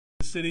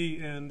city,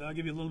 and I'll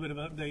give you a little bit of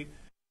an update,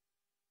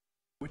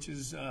 which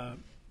is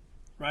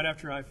right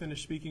after I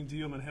finish speaking to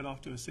you, I'm going to head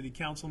off to a city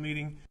council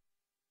meeting.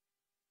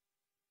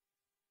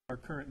 Our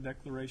current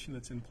declaration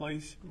that's in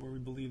place, where we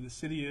believe the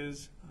city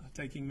is,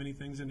 taking many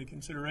things into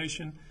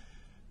consideration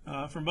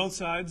from both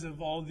sides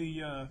of all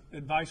the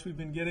advice we've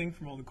been getting,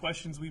 from all the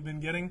questions we've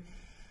been getting.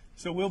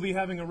 So we'll be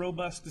having a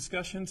robust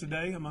discussion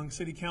today among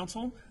City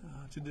Council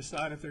to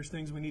decide if there's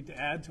things we need to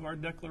add to our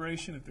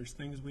declaration, if there's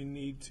things we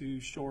need to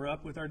shore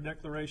up with our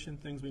declaration,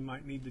 things we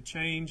might need to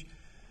change,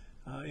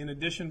 in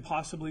addition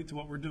possibly to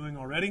what we're doing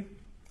already.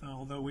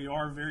 Although we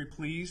are very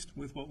pleased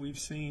with what we've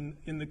seen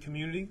in the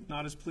community,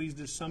 not as pleased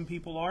as some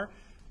people are.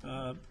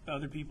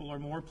 Other people are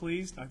more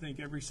pleased. I think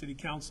every City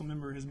Council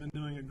member has been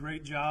doing a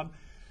great job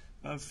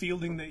of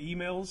fielding the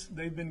emails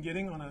they've been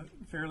getting on a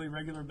fairly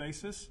regular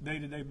basis,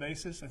 day-to-day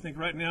basis. I think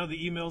right now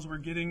the emails we're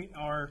getting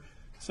are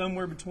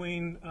somewhere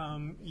between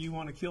you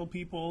want to kill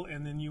people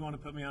and then you want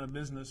to put me out of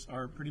business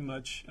are pretty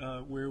much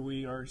where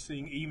we are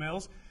seeing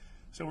emails.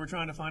 So we're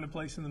trying to find a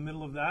place in the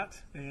middle of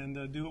that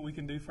and do what we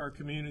can do for our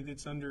community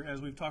that's under,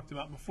 as we've talked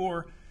about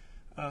before,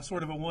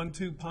 sort of a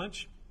 1-2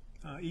 punch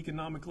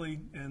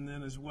economically and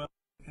then as well.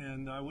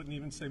 And I wouldn't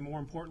even say more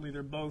importantly,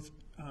 they're both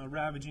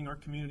ravaging our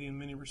community in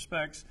many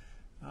respects.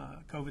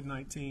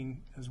 COVID-19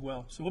 as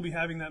well. So we'll be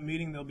having that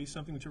meeting. There'll be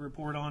something to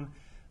report on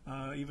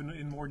even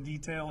in more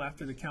detail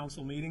after the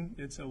council meeting.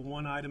 It's a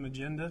one-item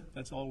agenda.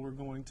 That's all we're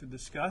going to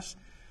discuss.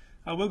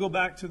 We'll go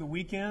back to the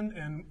weekend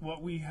and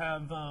what we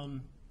have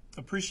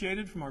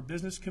appreciated from our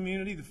business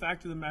community. The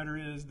fact of the matter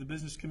is the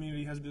business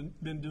community has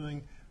been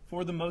doing,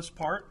 for the most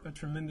part, a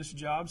tremendous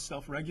job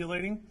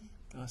self-regulating.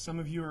 Some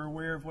of you are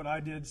aware of what I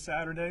did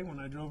Saturday when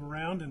I drove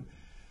around and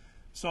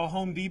saw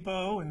Home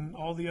Depot and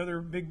all the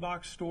other big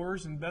box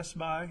stores and Best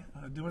Buy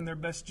doing their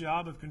best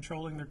job of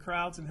controlling their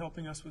crowds and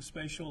helping us with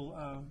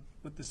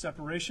with the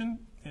separation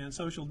and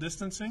social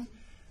distancing.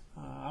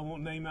 I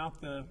won't name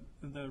out the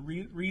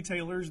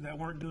retailers that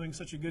weren't doing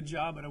such a good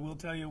job, but I will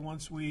tell you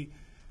once we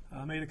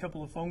made a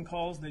couple of phone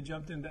calls, they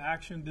jumped into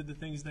action, did the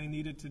things they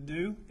needed to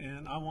do,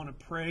 and I want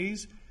to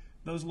praise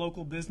those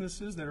local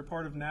businesses that are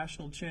part of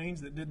national chains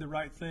that did the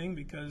right thing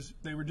because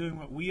they were doing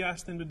what we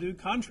asked them to do,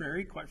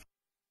 contrary, quite frankly,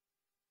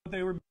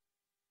 they were,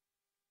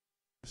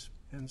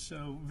 and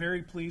so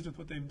very pleased with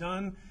what they've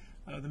done.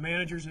 The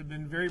managers have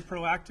been very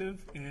proactive,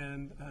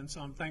 and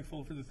so I'm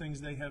thankful for the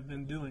things they have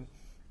been doing.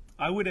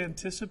 I would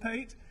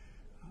anticipate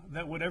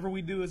that whatever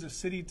we do as a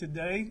city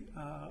today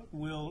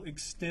will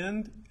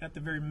extend at the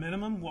very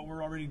minimum what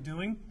we're already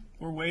doing.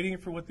 We're waiting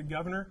for what the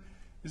governor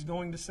is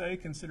going to say,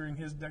 considering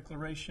his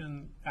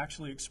declaration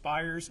actually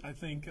expires, I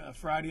think,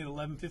 Friday at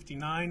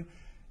 11:59,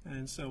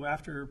 and so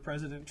after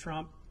President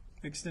Trump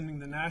extending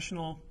the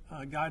national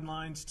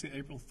guidelines to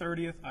April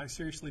 30th, I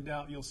seriously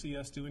doubt you'll see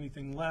us do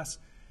anything less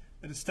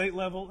at a state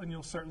level, and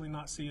you'll certainly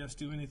not see us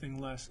do anything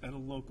less at a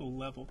local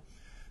level.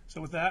 So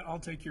with that, I'll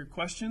take your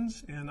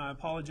questions, and I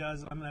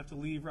apologize that I'm going to have to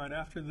leave right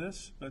after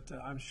this, but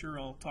I'm sure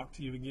I'll talk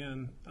to you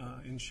again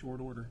in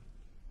short order.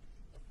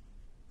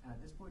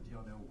 At this point, do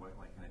y'all know what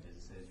kind of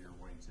businesses you're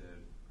wanting to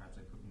perhaps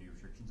put new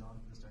restrictions on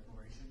for this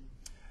declaration?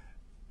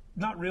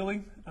 Not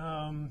really.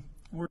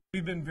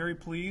 We've been very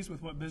pleased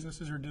with what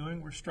businesses are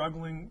doing. We're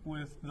struggling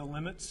with the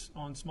limits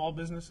on small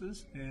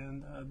businesses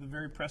and the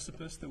very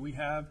precipice that we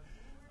have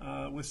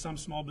with some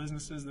small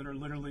businesses that are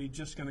literally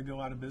just going to go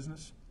out of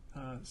business,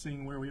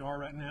 seeing where we are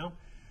right now.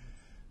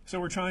 So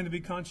we're trying to be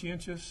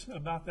conscientious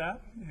about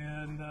that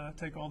and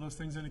take all those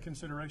things into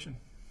consideration.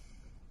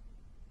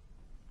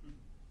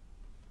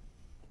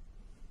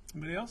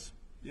 Anybody else?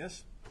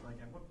 Yes?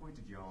 At what point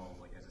did y'all,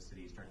 as a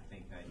city, start to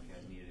think that you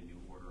guys needed a new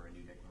order, a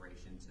new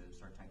declaration to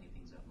start tightening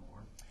things up more?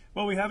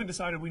 Well, we haven't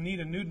decided we need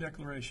a new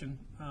declaration.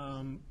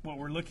 What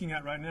we're looking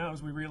at right now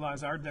is we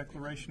realize our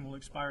declaration will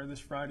expire this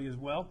Friday as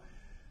well.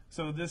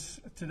 So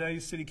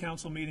today's City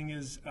Council meeting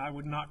is, I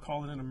would not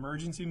call it an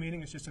emergency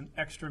meeting. It's just an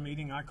extra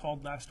meeting I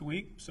called last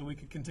week so we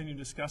could continue to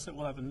discuss it.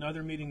 We'll have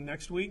another meeting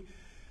next week.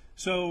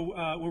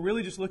 So we're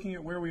really just looking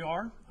at where we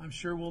are. I'm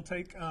sure we'll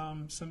take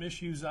some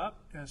issues up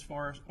as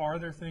far as are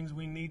there things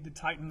we need to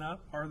tighten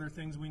up? Are there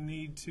things we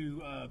need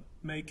to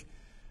make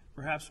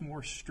perhaps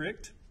more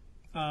strict?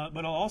 But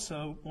I'll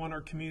also want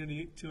our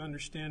community to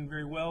understand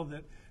very well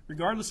that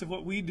regardless of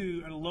what we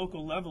do at a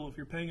local level, if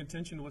you're paying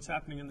attention to what's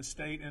happening in the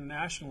state and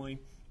nationally,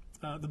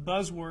 the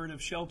buzzword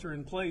of shelter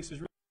in place is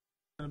really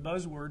a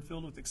buzzword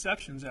filled with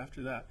exceptions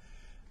after that.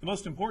 The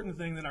most important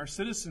thing that our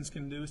citizens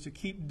can do is to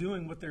keep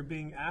doing what they're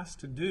being asked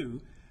to do.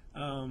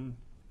 And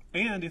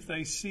if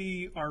they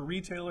see our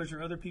retailers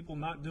or other people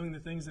not doing the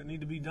things that need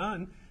to be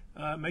done,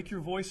 make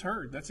your voice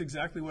heard. That's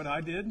exactly what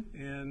I did,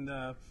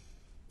 and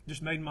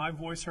just made my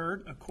voice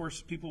heard. Of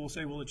course, people will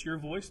say, well, it's your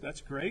voice.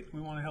 That's great. We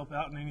want to help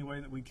out in any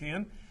way that we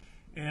can.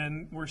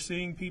 And we're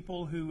seeing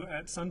people who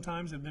at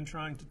sometimes have been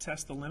trying to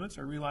test the limits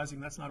are realizing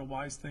that's not a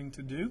wise thing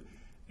to do.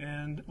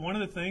 And one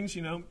of the things,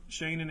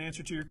 Shane, in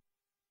answer to your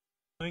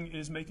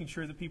is making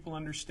sure that people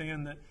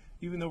understand that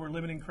even though we're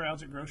limiting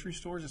crowds at grocery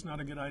stores, it's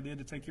not a good idea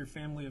to take your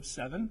family of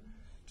 7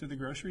 to the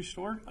grocery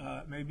store.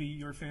 Maybe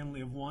your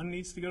family of one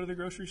needs to go to the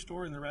grocery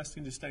store and the rest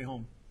can just stay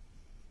home.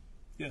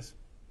 Yes?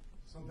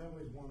 Some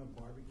families want to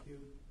barbecue.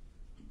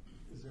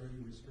 Is there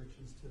any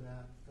restrictions to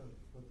that, of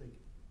what they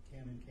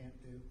can and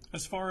can't do?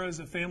 As far as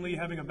a family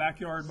having a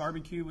backyard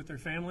barbecue with their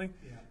family,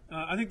 Yeah.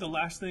 I think the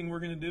last thing we're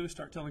going to do is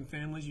start telling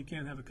families you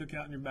can't have a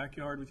cookout in your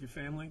backyard with your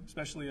family,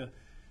 especially a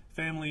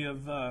family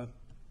of,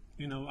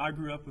 I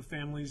grew up with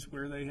families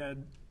where they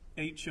had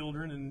 8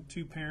 children and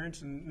 2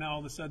 parents, and now all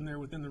of a sudden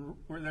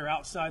they're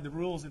outside the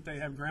rules if they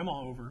have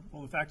grandma over.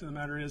 Well, the fact of the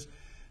matter is,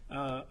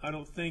 I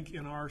don't think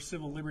in our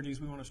civil liberties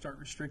we want to start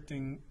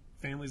restricting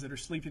families that are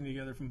sleeping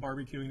together from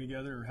barbecuing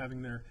together or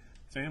having their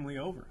family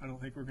over. I don't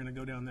think we're going to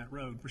go down that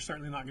road. We're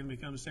certainly not going to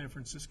become San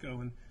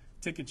Francisco and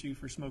ticket you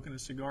for smoking a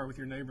cigar with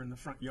your neighbor in the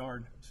front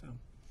yard. So,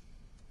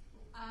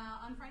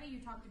 on Friday you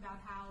talked about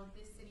how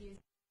this city is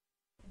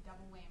a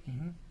double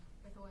whammy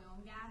with oil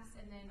and gas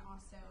and then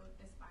also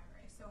this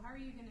virus. So how are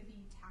you going to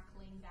be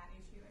tackling that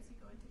issue as you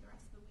go into the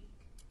rest of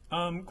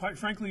the week? Quite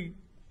frankly,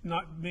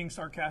 not being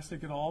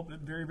sarcastic at all, but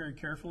very, very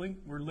carefully.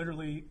 We're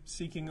literally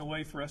seeking a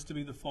way for us to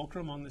be the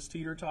fulcrum on this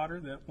teeter-totter,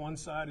 that one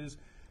side is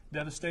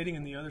devastating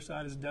and the other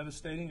side is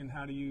devastating, and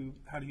how do you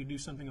do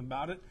something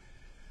about it?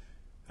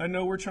 I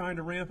know we're trying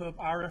to ramp up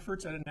our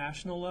efforts at a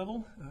national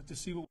level to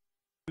see what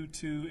we can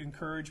do to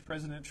encourage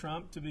President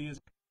Trump to be as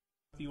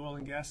the oil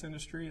and gas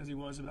industry as he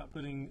was about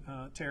putting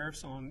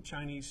tariffs on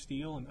Chinese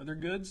steel and other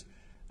goods.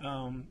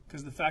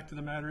 Because the fact of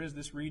the matter is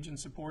this region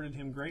supported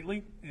him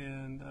greatly,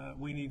 and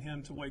we need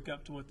him to wake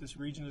up to what this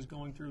region is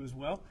going through as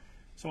well.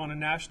 So on a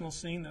national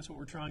scene, that's what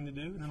we're trying to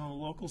do. And then on a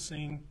local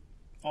scene,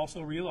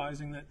 also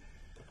realizing that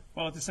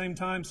while at the same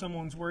time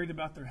someone's worried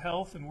about their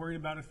health and worried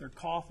about if their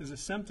cough is a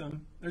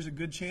symptom, there's a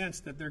good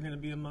chance that they're going to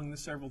be among the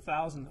several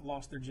thousand that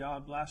lost their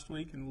job last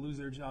week and lose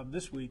their job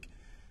this week.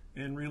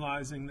 And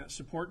realizing that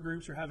support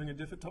groups are having a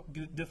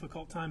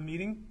difficult time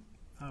meeting.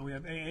 We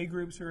have AA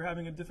groups who are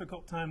having a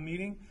difficult time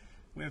meeting.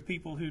 We have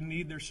people who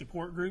need their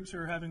support groups who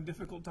are having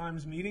difficult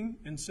times meeting.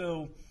 And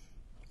so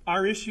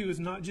our issue is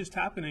not just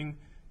happening,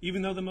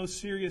 even though the most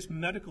serious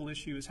medical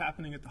issue is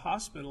happening at the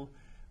hospital,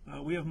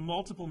 we have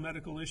multiple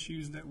medical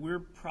issues that we're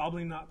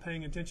probably not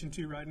paying attention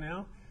to right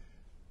now.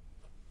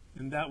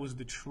 And that was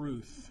the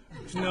truth.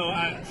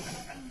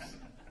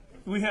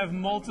 We have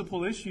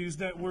multiple issues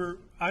that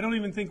I don't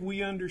even think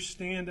we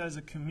understand as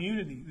a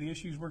community the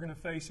issues we're going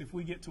to face if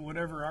we get to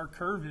whatever our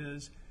curve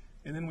is.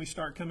 And then we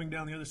start coming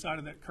down the other side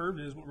of that curve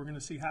is what we're going to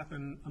see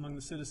happen among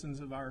the citizens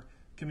of our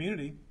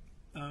community,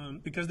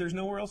 because there's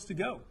nowhere else to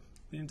go.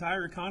 The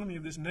entire economy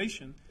of this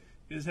nation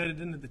is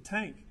headed into the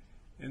tank.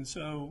 And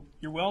so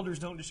your welders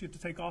don't just get to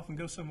take off and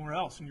go somewhere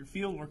else, and your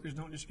field workers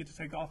don't just get to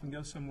take off and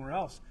go somewhere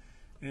else.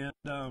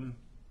 And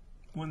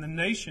when the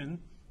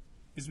nation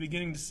is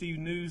beginning to see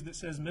news that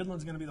says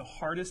Midland's going to be the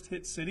hardest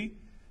hit city,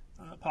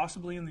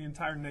 possibly in the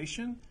entire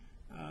nation,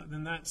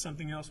 then that's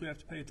something else we have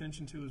to pay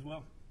attention to as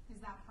well. Is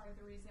that part of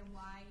the reason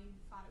why you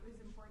thought it was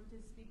important to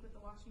speak with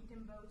the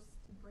Washington Post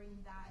to bring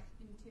that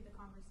into the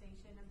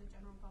conversation of the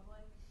general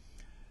public?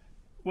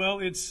 Well,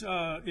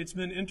 it's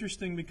been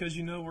interesting because,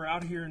 we're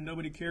out here and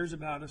nobody cares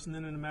about us, and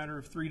then in a matter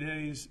of 3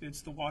 days,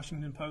 it's the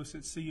Washington Post,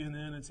 it's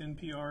CNN, it's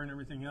NPR, and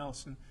everything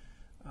else. And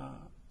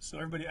so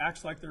everybody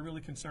acts like they're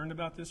really concerned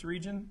about this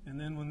region, and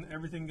then when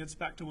everything gets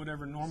back to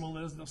whatever normal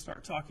is, they'll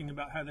start talking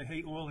about how they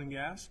hate oil and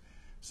gas.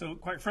 So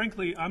quite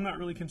frankly, I'm not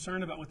really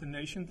concerned about what the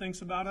nation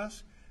thinks about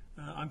us.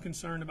 I'm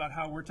concerned about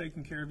how we're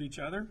taking care of each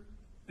other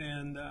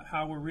and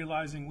how we're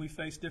realizing we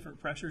face different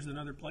pressures than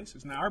other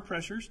places. Now, our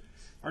pressures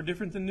are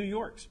different than New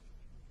York's,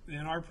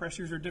 and our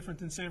pressures are different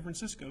than San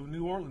Francisco,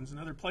 New Orleans,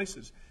 and other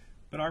places.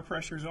 But our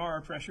pressures are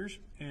our pressures,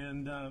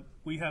 and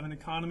we have an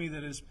economy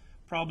that is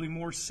probably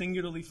more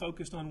singularly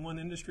focused on one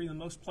industry than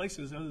most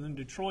places other than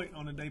Detroit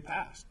on a day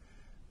past.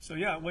 So,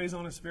 yeah, it weighs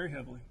on us very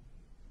heavily.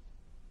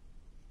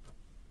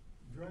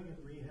 Drug and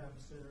rehab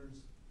centers,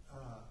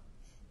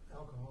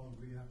 alcohol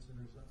and rehab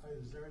centers,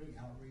 is there any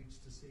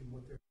outreach to see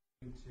what they're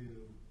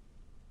doing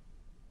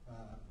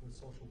with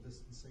social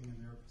distancing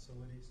in their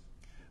facilities?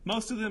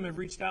 Most of them have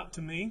reached out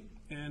to me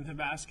and have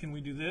asked, can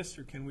we do this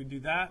or can we do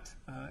that?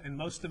 And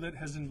most of it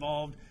has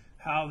involved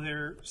how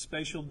they're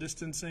spatial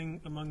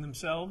distancing among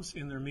themselves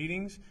in their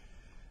meetings.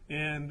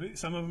 And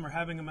some of them are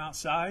having them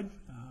outside.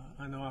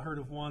 I know I heard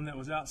of one that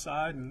was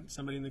outside, and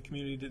somebody in the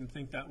community didn't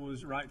think that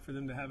was right for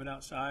them to have it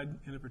outside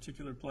in a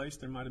particular place.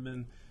 There might have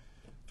been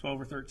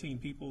 12 or 13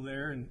 people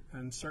there,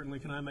 and certainly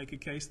can I make a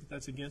case that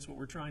that's against what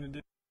we're trying to do?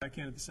 I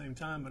can at the same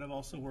time, but I've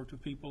also worked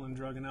with people in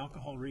drug and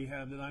alcohol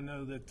rehab that I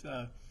know that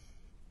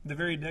the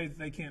very day that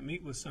they can't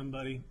meet with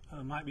somebody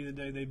might be the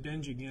day they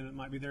binge again. It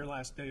might be their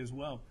last day as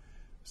well.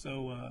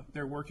 So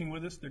they're working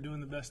with us. They're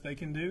doing the best they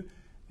can do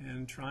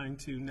and trying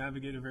to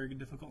navigate a very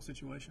difficult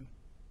situation.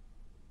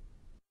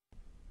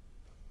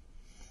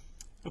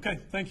 Okay,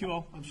 thank you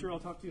all. I'm sure I'll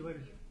talk to you later.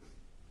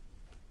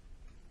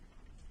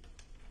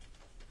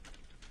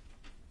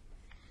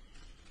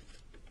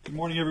 Good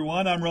morning,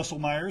 everyone. I'm Russell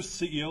Myers,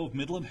 CEO of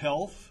Midland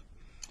Health.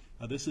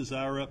 This is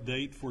our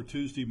update for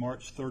Tuesday,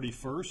 March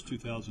 31st,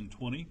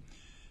 2020.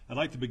 I'd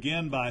like to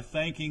begin by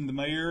thanking the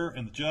mayor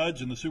and the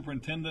judge and the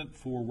superintendent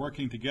for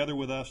working together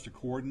with us to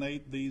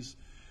coordinate these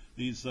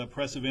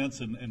press events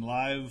and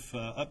live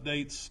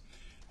updates.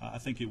 I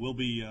think it will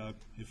be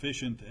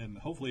efficient and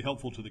hopefully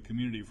helpful to the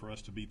community for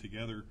us to be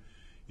together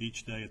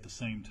each day at the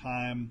same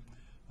time.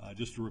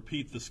 Just to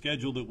repeat the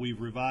schedule that we've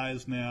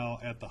revised now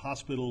at the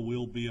hospital,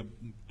 we'll be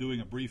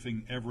doing a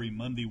briefing every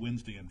Monday,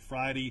 Wednesday, and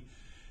Friday.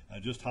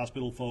 Just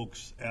hospital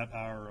folks at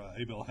our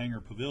Abel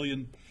Hangar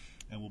Pavilion,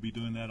 and we'll be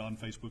doing that on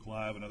Facebook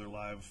Live and other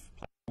live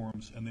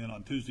platforms. And then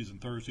on Tuesdays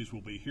and Thursdays,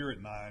 we'll be here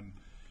at 9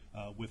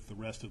 with the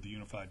rest of the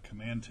Unified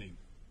Command Team.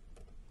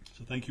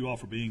 So thank you all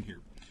for being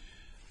here.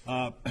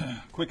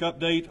 Quick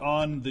update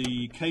on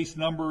the case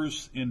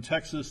numbers in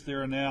Texas.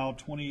 There are now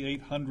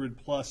 2,800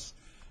 plus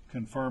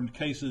confirmed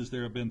cases.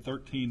 There have been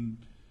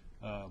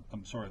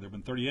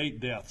 38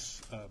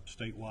 deaths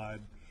statewide,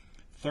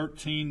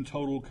 13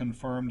 total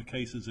confirmed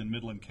cases in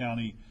Midland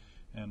County,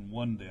 and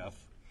 1 death.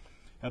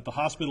 At the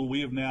hospital,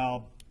 we have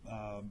now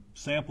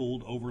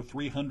sampled over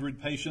 300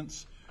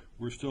 patients.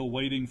 We're still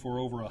waiting for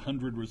over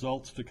 100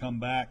 results to come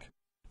back,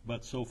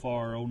 but so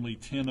far only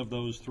 10 of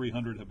those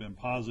 300 have been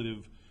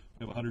positive.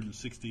 We have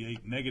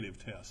 168 negative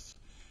tests.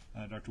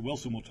 Dr.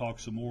 Wilson will talk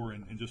some more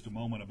in just a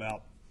moment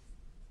about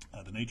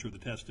the nature of the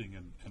testing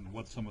and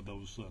what some of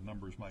those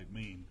numbers might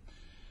mean.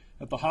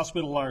 At the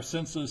hospital, our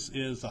census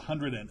is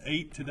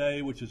 108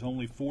 today, which is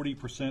only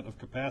 40% of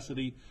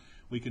capacity.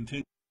 We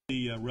continue to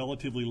see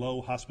relatively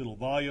low hospital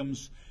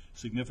volumes,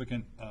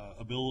 significant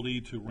ability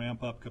to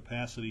ramp up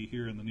capacity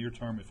here in the near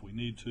term if we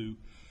need to.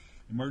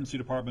 Emergency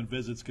department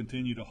visits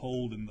continue to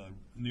hold in the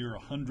near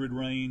 100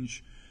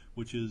 range,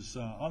 which is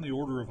on the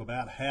order of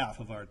about half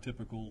of our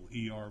typical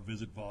ER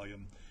visit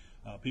volume.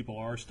 People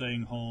are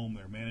staying home.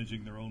 They're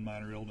managing their own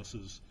minor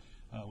illnesses.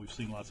 We've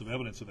seen lots of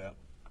evidence of that.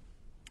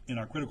 In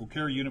our critical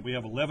care unit, we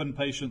have 11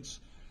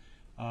 patients.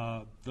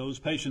 Those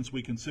patients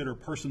we consider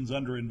persons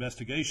under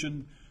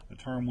investigation, a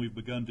term we've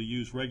begun to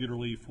use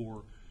regularly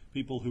for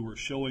people who are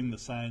showing the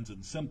signs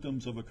and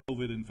symptoms of a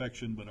COVID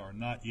infection but are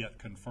not yet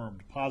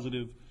confirmed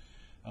positive.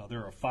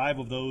 There are 5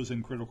 of those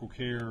in critical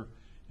care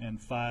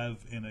and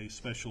 5 in a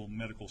special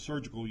medical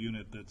surgical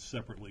unit that's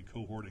separately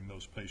cohorting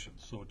those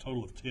patients. So a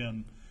total of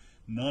 10.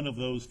 None of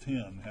those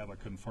 10 have a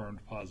confirmed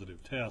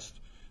positive test,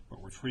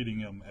 but we're treating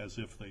them as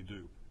if they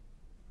do.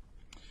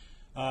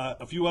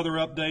 A few other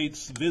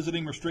updates.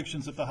 Visiting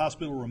restrictions at the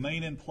hospital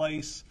remain in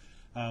place.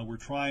 We're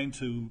trying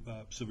to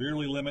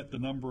severely limit the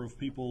number of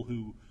people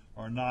who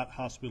are not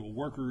hospital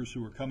workers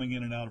who are coming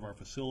in and out of our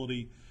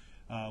facility.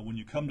 When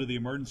you come to the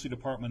emergency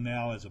department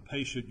now as a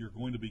patient, you're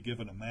going to be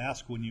given a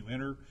mask when you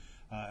enter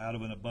out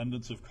of an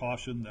abundance of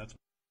caution. That's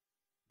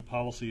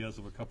policy as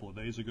of a couple of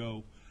days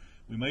ago.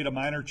 We made a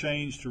minor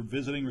change to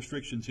visiting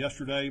restrictions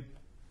yesterday.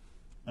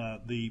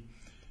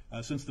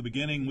 Since the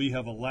beginning, we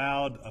have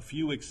allowed a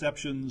few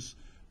exceptions: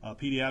 a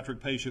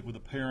pediatric patient with a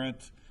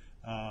parent,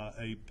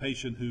 a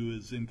patient who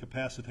is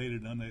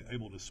incapacitated and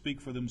unable to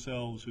speak for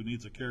themselves, who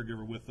needs a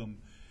caregiver with them,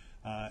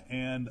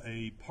 and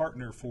a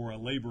partner for a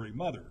laboring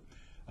mother.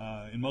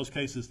 In most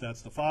cases,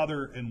 that's the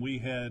father, and we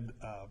had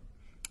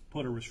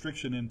put a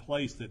restriction in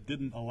place that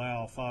didn't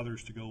allow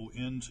fathers to go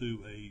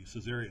into a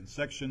cesarean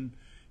section,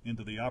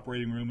 into the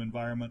operating room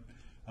environment.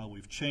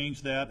 We've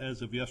changed that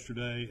as of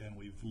yesterday, and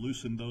we've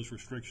loosened those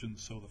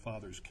restrictions so the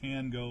fathers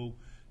can go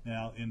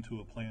now into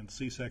a planned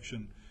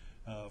C-section.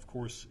 Of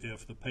course,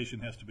 if the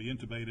patient has to be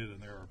intubated and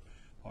there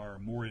are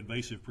more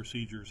invasive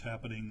procedures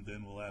happening,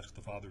 then we'll ask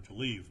the father to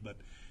leave. But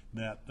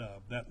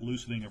that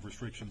loosening of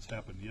restrictions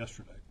happened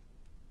yesterday.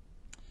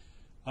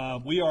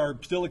 We are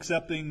still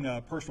accepting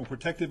personal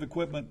protective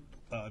equipment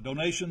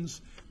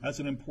donations. That's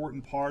an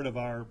important part of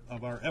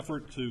our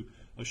effort to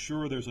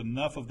assure there's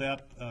enough of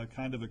that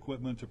kind of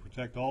equipment to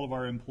protect all of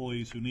our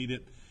employees who need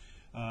it.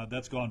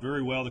 That's gone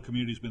very well. The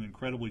community's been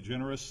incredibly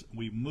generous.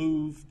 We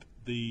moved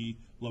the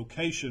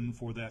location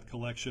for that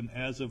collection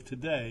as of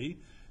today.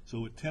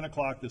 So at 10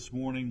 o'clock this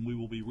morning, we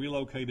will be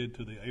relocated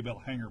to the Abel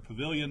Hangar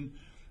Pavilion.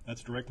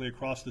 That's directly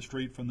across the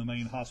street from the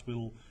main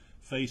hospital,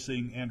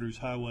 facing Andrews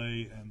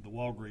Highway and the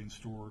Walgreens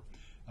store.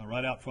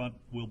 Right out front,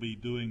 we'll be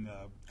doing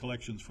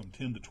collections from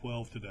 10 to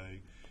 12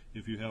 today.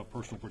 If you have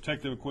personal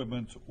protective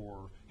equipment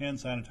or hand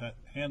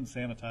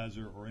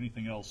sanitizer or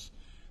anything else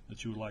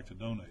that you would like to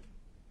donate.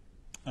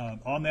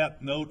 On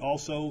that note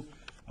also,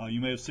 you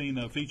may have seen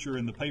a feature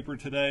in the paper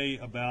today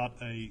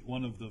about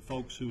one of the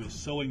folks who is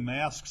sewing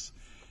masks.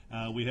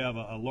 We have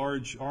a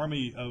large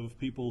army of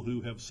people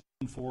who have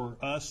sewn for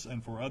us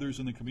and for others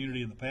in the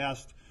community in the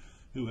past,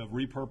 who have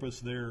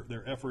repurposed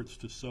their efforts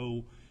to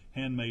sew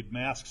handmade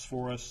masks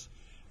for us.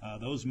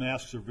 Those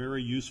masks are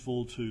very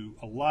useful to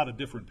a lot of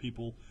different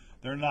people.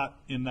 They're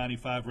not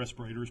N95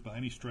 respirators by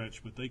any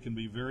stretch, but they can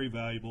be very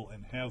valuable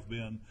and have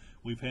been.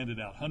 We've handed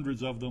out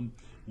hundreds of them.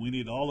 We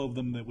need all of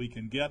them that we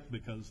can get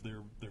because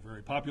they're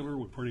very popular.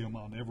 We're putting them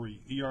on every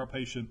ER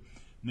patient.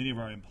 Many of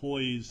our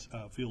employees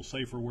feel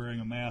safer wearing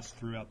a mask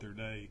throughout their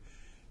day.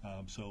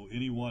 So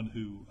anyone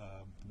who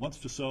wants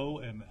to sew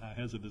and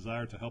has a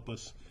desire to help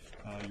us,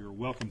 you're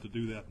welcome to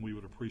do that, and we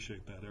would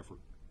appreciate that effort.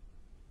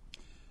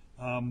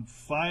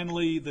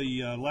 Finally,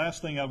 the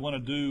last thing I want to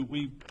do,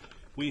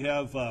 we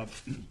have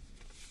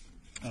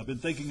been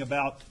thinking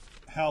about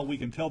how we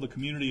can tell the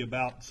community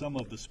about some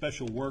of the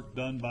special work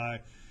done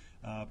by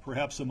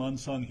perhaps some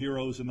unsung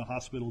heroes in the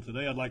hospital.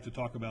 Today I'd like to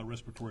talk about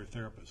respiratory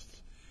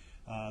therapists.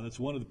 That's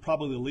one of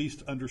probably the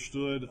least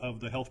understood of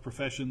the health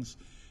professions,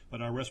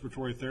 but our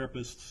respiratory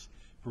therapists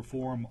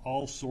perform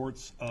all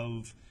sorts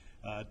of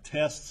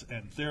tests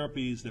and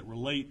therapies that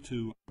relate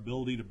to our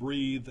ability to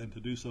breathe and to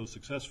do so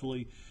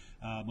successfully.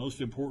 Most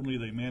importantly,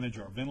 they manage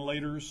our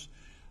ventilators.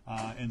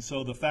 And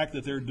so the fact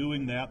that they're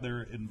doing that,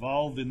 they're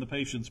involved in the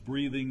patient's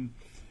breathing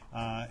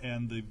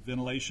and the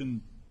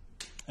ventilation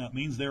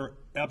means they're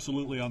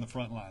absolutely on the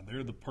front line.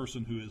 They're the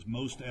person who is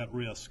most at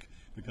risk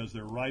because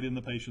they're right in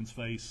the patient's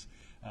face,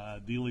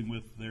 dealing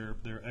with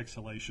their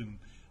exhalation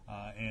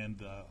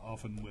and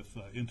often with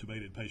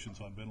intubated patients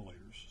on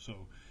ventilators.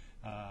 So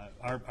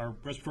our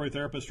respiratory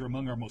therapists are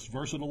among our most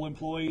versatile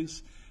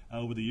employees.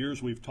 Over the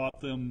years, we've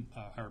taught them,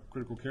 our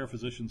critical care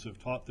physicians have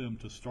taught them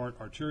to start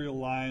arterial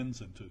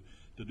lines and to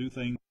do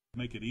things,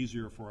 make it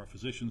easier for our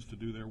physicians to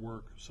do their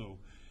work. So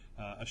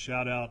a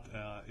shout out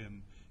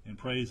in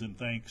praise and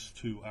thanks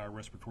to our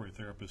respiratory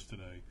therapists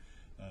today.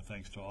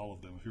 Thanks to all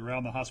of them. If you're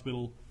around the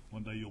hospital,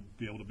 one day you'll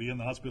be able to be in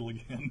the hospital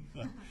again.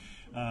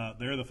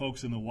 They're the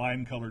folks in the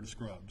wine-colored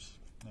scrubs.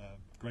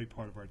 Great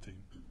part of our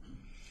team.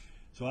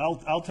 So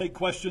I'll take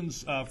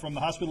questions from the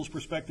hospital's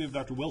perspective.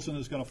 Dr. Wilson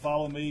is going to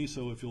follow me,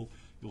 so if you'll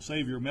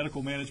save your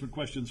medical management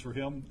questions for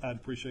him, I'd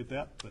appreciate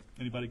that. But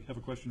anybody have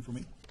a question for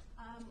me?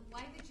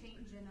 Why the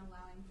change in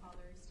allowing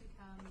fathers to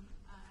come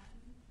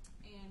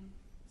and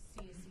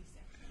see a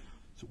C-section?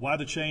 So why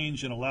the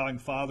change in allowing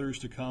fathers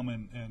to come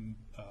and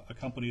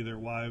accompany their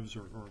wives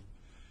or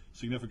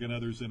significant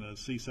others in a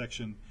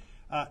C-section?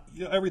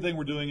 Everything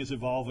we're doing is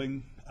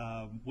evolving.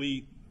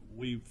 We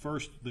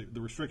first,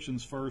 the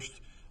restrictions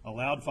first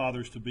allowed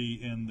fathers to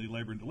be in the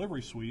labor and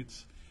delivery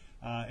suites.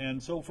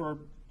 And so for,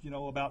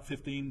 about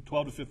 12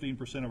 to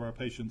 15% of our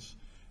patients,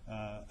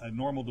 a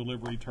normal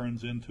delivery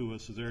turns into a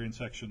cesarean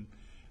section.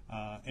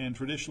 And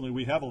traditionally,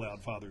 we have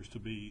allowed fathers to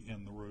be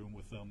in the room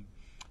with them.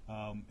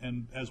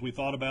 And as we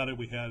thought about it,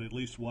 we had at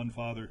least one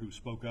father who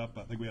spoke up.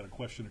 I think we had a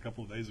question a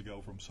couple of days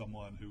ago from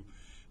someone who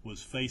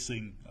was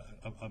facing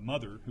a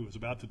mother who was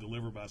about to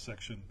deliver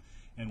bisection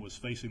and was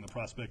facing the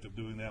prospect of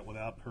doing that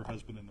without her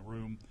husband in the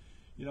room.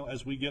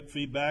 As we get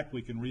feedback,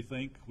 we can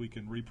rethink, we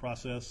can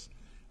reprocess.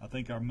 I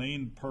think our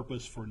main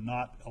purpose for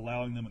not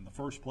allowing them in the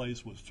first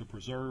place was to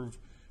preserve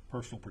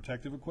personal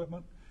protective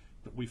equipment.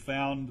 But we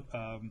found,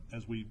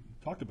 as we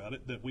talked about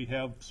it, that we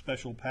have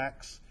special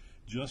packs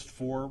just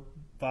for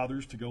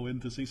fathers to go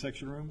into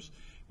C-section rooms.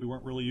 We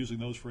weren't really using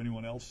those for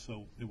anyone else,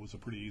 so it was a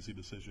pretty easy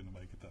decision to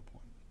make at that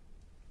point.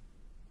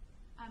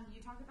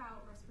 You talk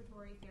about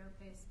respiratory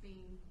therapists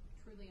being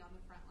truly on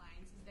the front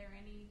lines. Is there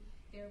any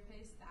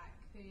therapist that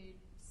could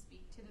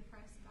speak to the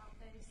press about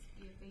this,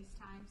 via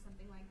FaceTime,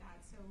 something like that,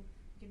 so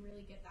we can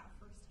really get that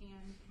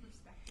firsthand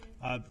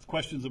perspective?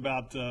 Questions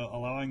about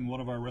allowing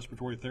one of our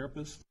respiratory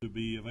therapists to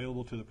be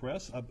available to the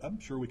press? I'm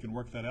sure we can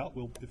work that out.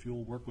 If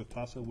you'll work with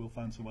TASA, we'll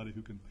find somebody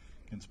who can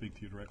speak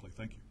to you directly.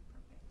 Thank you.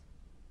 Perfect.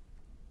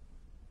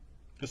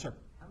 Yes, sir.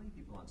 How many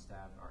people on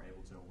staff are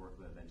able to work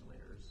with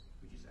ventilators,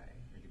 would you say?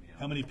 Or do we know?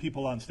 How many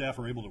people on staff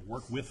are able to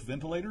work with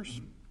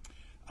ventilators?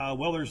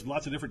 Well, there's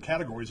lots of different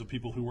categories of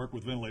people who work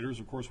with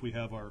ventilators. Of course, we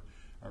have our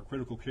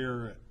critical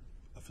care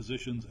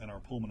physicians and our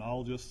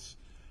pulmonologists.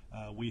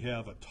 We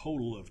have a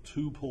total of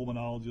 2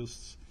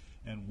 pulmonologists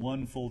and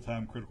 1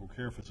 full-time critical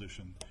care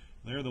physician.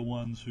 They're the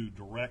ones who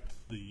direct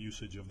the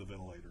usage of the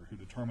ventilator, who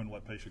determine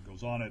what patient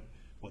goes on it,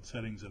 what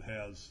settings it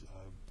has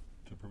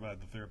to provide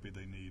the therapy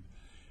they need.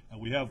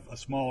 We have a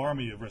small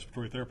army of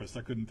respiratory therapists.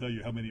 I couldn't tell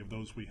you how many of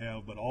those we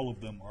have, but all of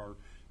them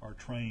are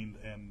trained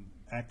and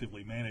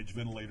actively manage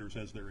ventilators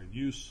as they're in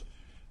use.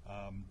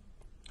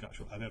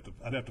 I'd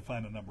have to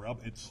find a number.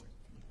 It's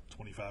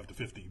 25 to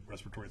 50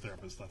 respiratory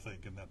therapists, I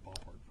think, in that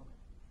ballpark.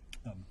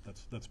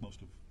 That's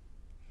most of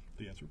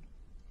the answer.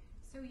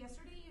 So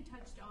yesterday you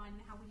touched on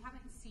how we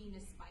haven't seen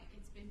a spike.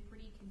 It's been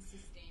pretty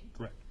consistent.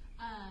 Correct.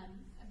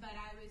 But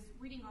I was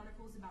reading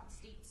articles about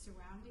states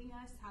surrounding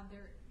us, how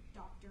their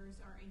doctors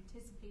are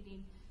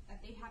anticipating that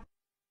they have,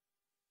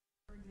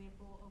 for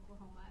example,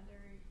 Oklahoma,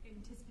 they're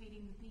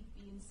anticipating the peak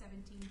be in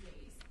 17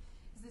 days.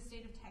 Is the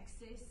state of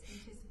Texas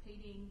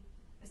anticipating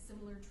a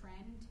similar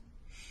trend?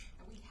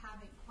 That we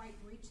haven't quite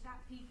reached that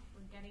peak,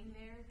 we're getting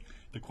there?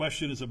 The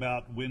question is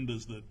about when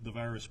does the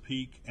virus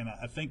peak, and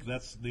I think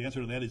the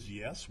answer to that is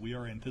yes. We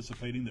are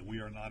anticipating that we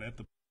are not at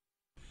the peak.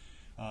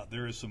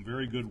 There is some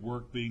very good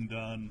work being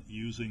done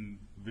using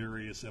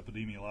various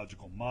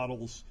epidemiological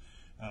models.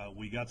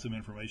 We got some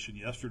information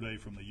yesterday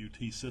from the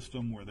UT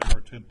system where they are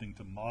attempting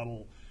to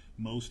model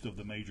most of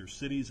the major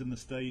cities in the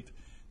state.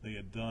 They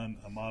had done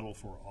a model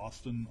for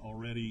Austin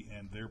already,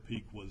 and their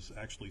peak was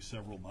actually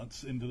several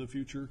months into the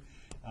future.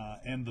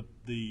 And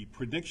the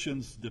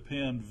predictions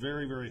depend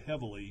very, very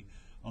heavily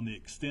on the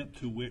extent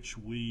to which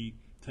we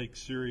take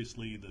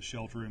seriously the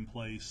shelter in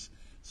place,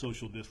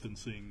 social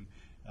distancing,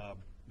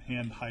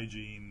 hand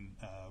hygiene,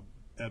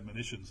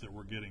 admonitions that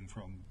we're getting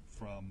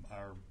from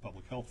our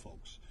public health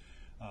folks.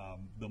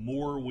 The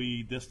more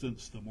we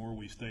distance, the more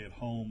we stay at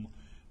home,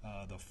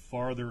 the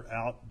farther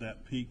out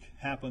that peak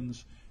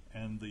happens,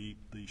 and the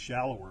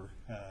shallower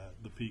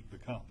the peak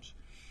becomes.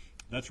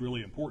 That's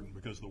really important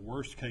because the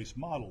worst case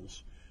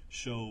models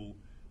show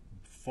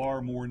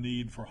far more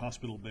need for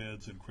hospital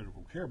beds and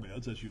critical care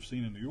beds, as you've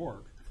seen in New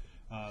York,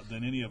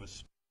 than any of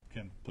us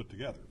can put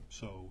together.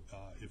 So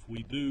if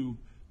we do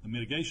the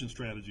mitigation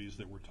strategies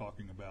that we're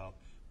talking about,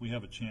 we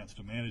have a chance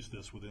to manage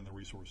this within the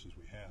resources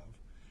we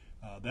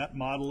have. That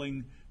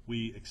modeling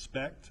we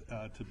expect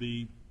to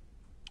be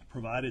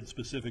provided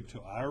specific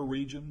to our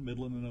region,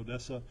 Midland and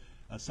Odessa,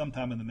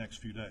 sometime in the next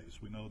few days.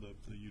 We know that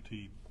the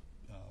UT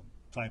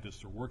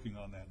scientists are working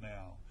on that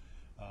now,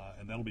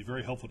 and that'll be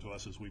very helpful to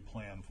us as we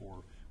plan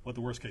for what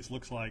the worst case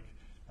looks like,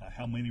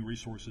 how many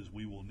resources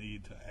we will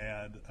need to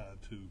add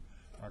to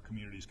our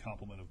community's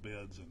complement of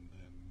beds and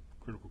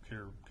critical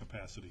care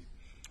capacity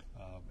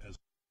as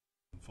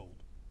we unfold.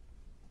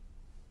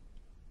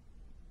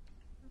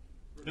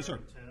 Yes, sir.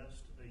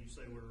 Test, you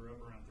say we're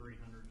up around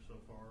 300 so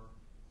far,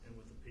 and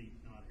with the peak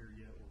not here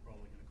yet, we're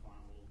probably going to climb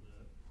a little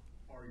bit.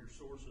 Are your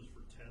sources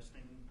for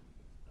testing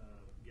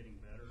getting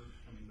better,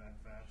 coming back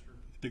faster?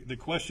 The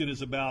question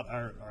is about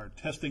our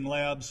testing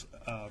labs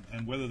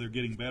and whether they're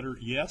getting better.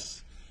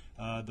 Yes.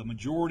 The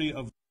majority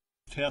of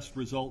test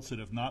results that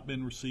have not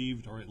been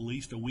received are at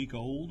least a week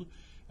old.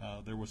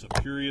 There was a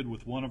period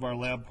with one of our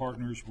lab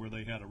partners where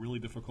they had a really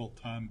difficult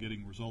time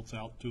getting results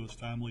out to us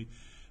timely.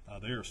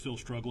 They are still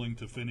struggling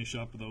to finish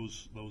up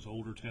those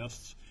older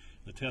tests.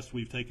 The tests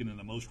we've taken in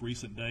the most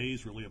recent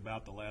days, really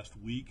about the last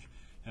week,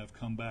 have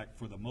come back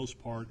for the most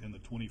part in the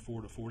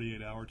 24 to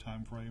 48 hour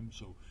time frame.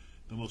 So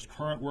the most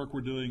current work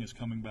we're doing is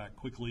coming back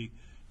quickly.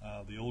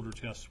 The older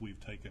tests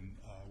we've taken,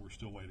 we're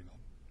still waiting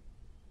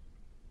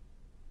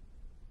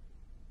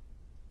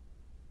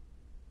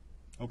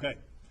on. Okay.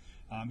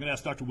 I'm going to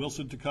ask Dr.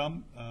 Wilson to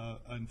come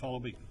and follow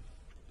me.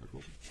 Dr.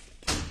 Wilson.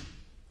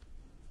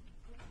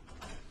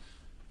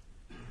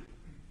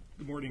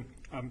 Good morning.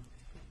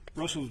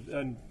 Russell,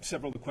 and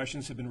several of the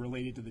questions have been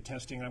related to the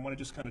testing. I want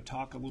to just kind of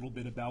talk a little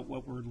bit about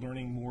what we're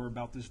learning more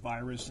about this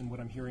virus and what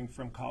I'm hearing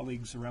from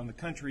colleagues around the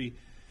country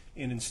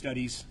and in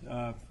studies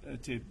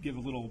to give a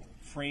little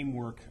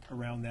framework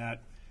around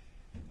that.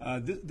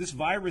 This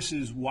virus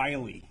is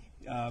wily.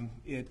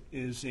 It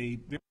is a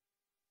very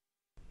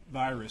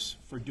virus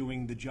for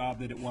doing the job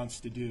that it wants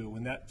to do,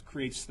 and that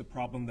creates the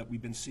problem that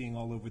we've been seeing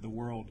all over the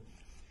world.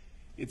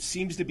 It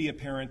seems to be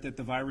apparent that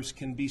the virus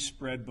can be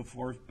spread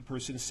before a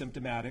person is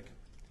symptomatic.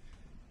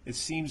 It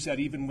seems that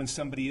even when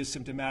somebody is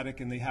symptomatic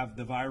and they have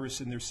the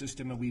virus in their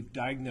system and we've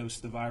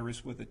diagnosed the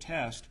virus with a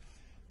test,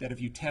 that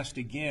if you test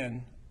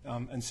again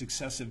on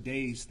successive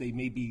days, they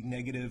may be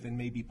negative and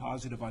may be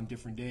positive on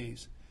different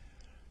days.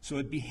 So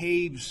it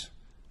behaves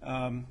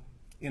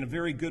in a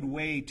very good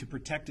way to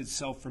protect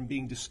itself from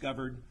being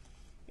discovered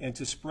and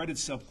to spread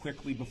itself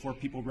quickly before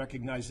people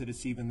recognize that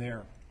it's even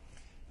there.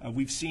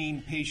 We've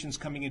seen patients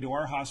coming into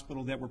our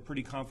hospital that we're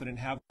pretty confident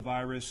have the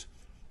virus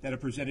that are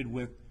presented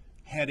with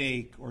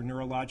headache or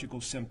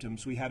neurological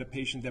symptoms. We had a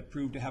patient that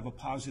proved to have a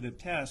positive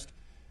test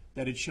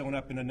that had shown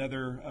up in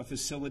another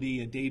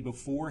facility a day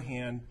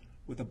beforehand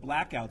with a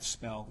blackout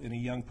spell in a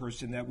young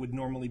person that would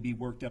normally be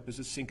worked up as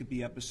a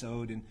syncope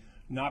episode and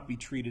not be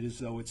treated as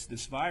though it's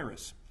this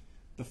virus.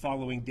 The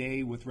following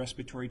day, with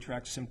respiratory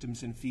tract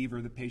symptoms and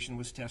fever, the patient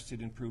was tested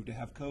and proved to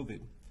have COVID.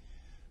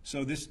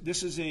 So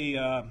this is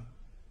a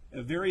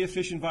very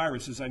efficient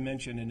virus, as I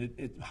mentioned, and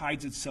it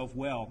hides itself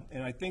well.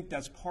 And I think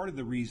that's part of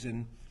the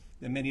reason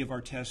that many of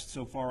our tests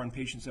so far on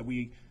patients that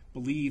we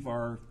believe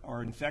are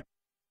infected,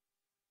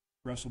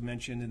 Russell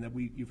mentioned, and that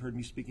you've heard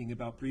me speaking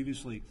about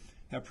previously,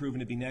 have proven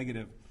to be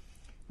negative.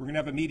 We're going to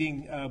have a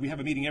meeting, we have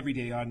a meeting every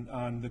day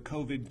on the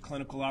COVID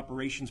clinical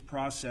operations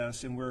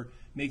process, and we're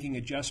making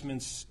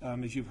adjustments.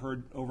 As you've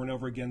heard over and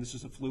over again, this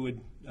is a fluid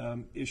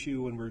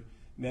issue, and we're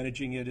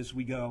managing it as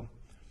we go.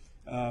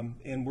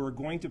 And we're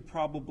going to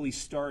probably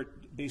start,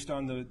 based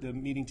on the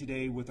meeting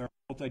today, with our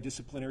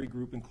multidisciplinary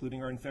group,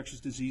 including our infectious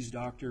disease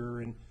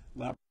doctor and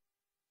lab,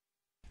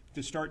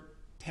 to start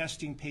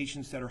testing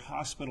patients that are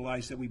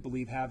hospitalized that we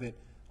believe have it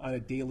on a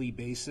daily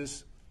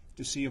basis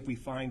to see if we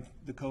find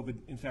the COVID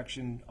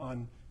infection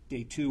on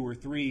day 2 or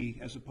 3,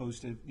 as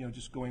opposed to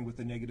just going with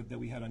the negative that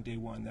we had on day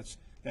 1.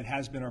 That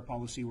has been our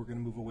policy. We're going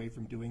to move away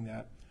from doing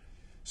that.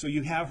 So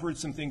you have heard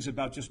some things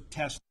about just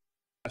tests,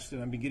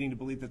 and I'm beginning to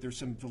believe that there's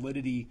some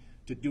validity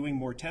to doing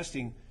more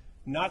testing,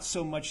 not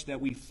so much that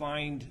we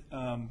find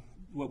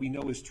what we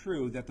know is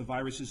true, that the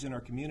virus is in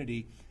our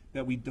community,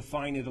 that we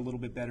define it a little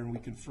bit better and we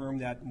confirm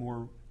that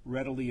more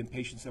readily in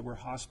patients that we're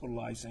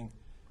hospitalizing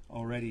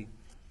already.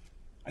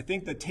 I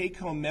think the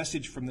take-home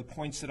message from the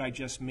points that I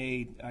just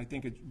made, I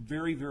think it's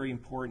very, very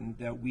important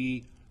that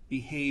we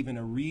behave in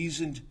a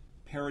reasoned,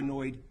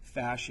 paranoid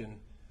fashion,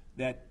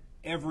 that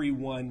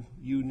everyone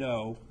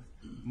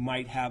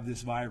might have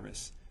this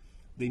virus.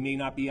 They may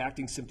not be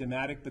acting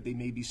symptomatic, but they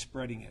may be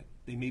spreading it.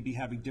 They may be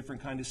having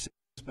different kinds of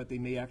symptoms, but they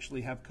may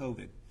actually have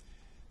COVID.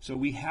 So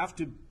we have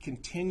to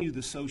continue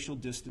the social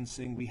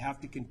distancing. We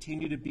have to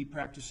continue to be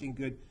practicing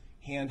good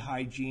hand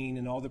hygiene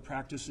and all the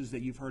practices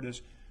that you've heard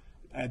us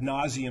ad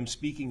nauseum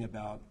speaking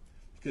about,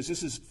 because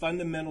this is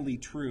fundamentally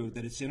true,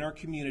 that it's in our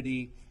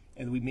community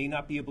and we may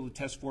not be able to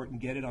test for it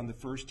and get it on the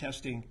first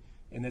testing,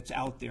 and it's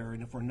out there.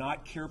 And if we're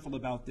not careful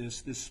about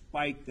this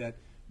spike that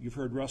you've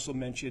heard Russell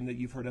mention, that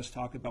you've heard us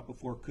talk about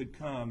before, could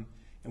come,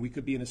 and we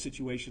could be in a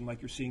situation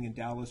like you're seeing in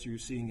Dallas, or you're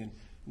seeing in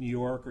New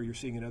York, or you're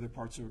seeing in other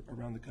parts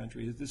around the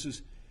country. This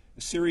is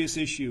a serious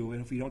issue,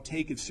 and if we don't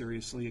take it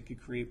seriously, it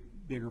could create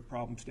bigger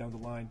problems down the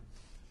line.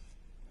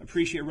 I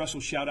appreciate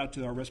Russell's shout out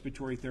to our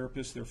respiratory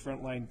therapists. They're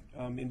frontline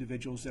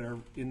individuals that are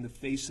in the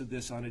face of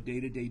this on a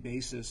day-to-day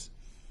basis.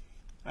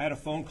 I had a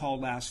phone call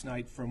last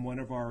night from one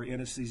of our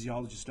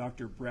anesthesiologists,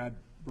 Dr. Brad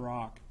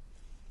Brock,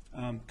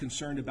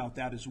 concerned about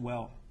that as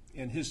well.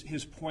 And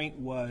his point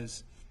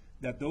was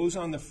that those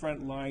on the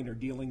front line are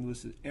dealing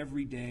with it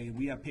every day. And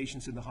we have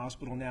patients in the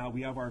hospital now.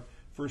 We have our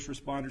first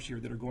responders here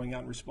that are going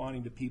out and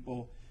responding to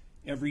people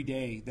every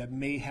day that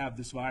may have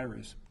this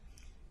virus.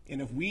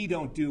 And if we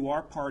don't do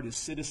our part as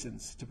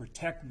citizens to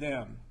protect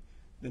them,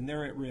 then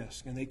they're at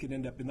risk, and they could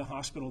end up in the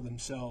hospital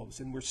themselves.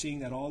 And we're seeing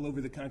that all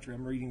over the country.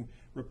 I'm reading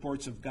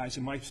reports of guys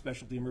in my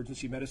specialty,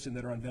 emergency medicine,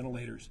 that are on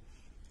ventilators.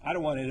 I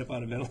don't want to end up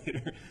on a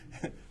ventilator.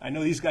 I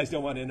know these guys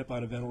don't want to end up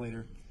on a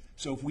ventilator.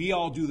 So if we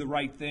all do the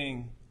right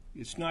thing,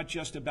 it's not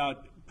just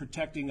about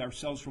protecting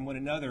ourselves from one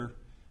another,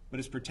 but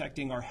it's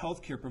protecting our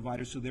healthcare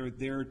providers, so they're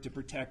there to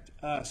protect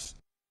us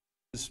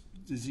as this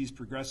disease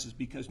progresses.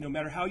 Because no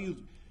matter how you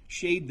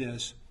shade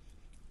this,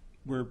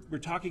 we're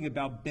talking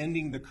about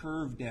bending the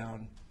curve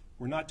down.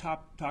 We're not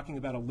talking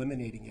about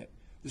eliminating it.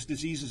 This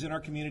disease is in our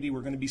community.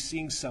 We're going to be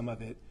seeing some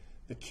of it.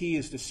 The key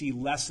is to see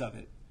less of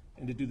it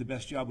and to do the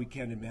best job we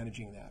can in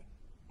managing that.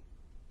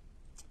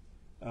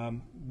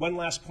 One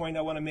last point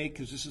I want to make,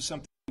 because this is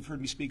something you've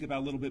heard me speak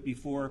about a little bit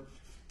before.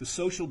 The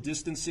social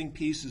distancing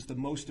piece is the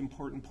most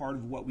important part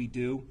of what we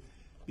do,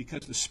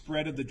 because the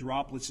spread of the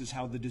droplets is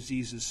how the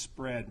disease is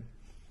spread.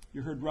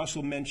 You heard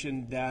Russell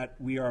mention that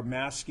we are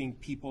masking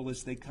people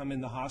as they come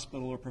in the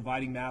hospital, or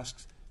providing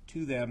masks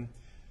to them.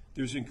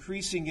 There's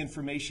increasing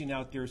information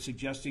out there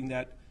suggesting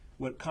that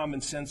what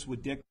common sense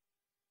would dictate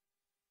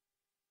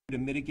to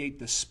mitigate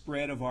the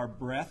spread of our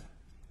breath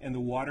and the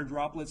water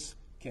droplets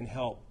can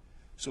help.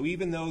 So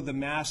even though the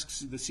masks,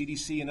 the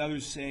CDC and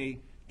others say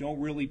don't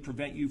really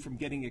prevent you from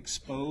getting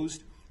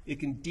exposed, it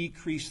can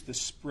decrease the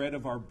spread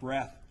of our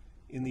breath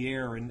in the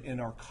air and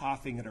our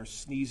coughing and our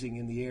sneezing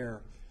in the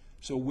air.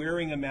 So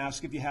wearing a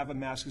mask, if you have a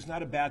mask, is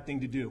not a bad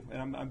thing to do.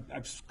 And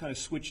I've kind of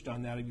switched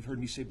on that. You've heard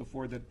me say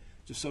before that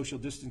just social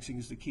distancing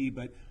is the key,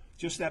 but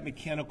just that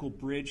mechanical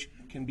bridge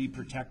can be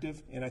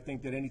protective. And I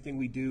think that anything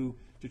we do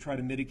to try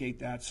to mitigate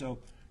that. So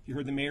you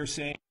heard the mayor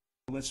saying,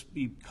 let's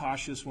be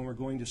cautious when we're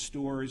going to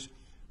stores,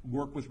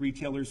 work with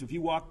retailers. If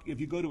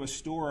you go to a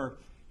store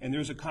and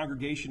there's a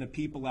congregation of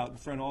people out in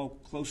front all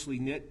closely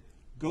knit,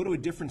 go to a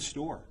different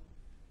store.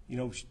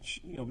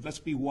 Let's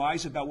be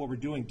wise about what we're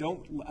doing.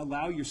 Don't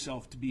allow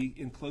yourself to be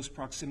in close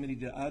proximity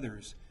to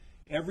others.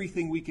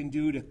 Everything we can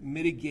do to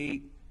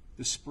mitigate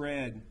the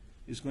spread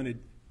is going to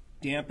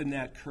dampen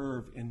that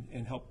curve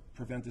and help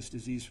prevent this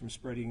disease from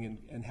spreading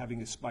and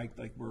having a spike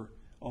like we're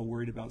all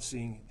worried about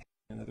seeing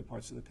in other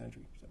parts of the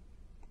country. So,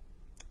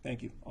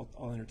 thank you.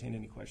 I'll entertain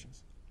any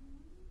questions.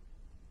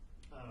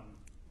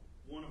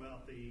 One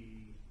about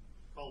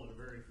call it a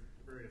very,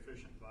 very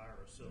efficient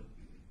virus.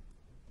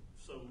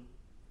 So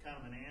kind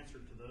of an answer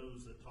to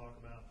those that talk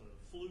about the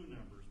flu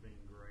numbers being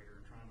greater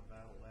and trying to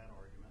battle that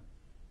argument.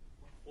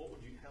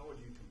 How would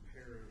you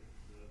compare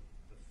the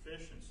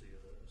efficiency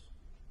of this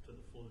to the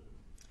flu?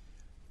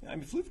 I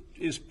mean, flu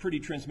is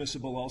pretty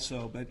transmissible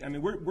also, but I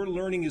mean, we're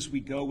learning as we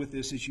go with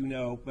this, as you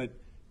know. But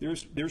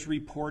there's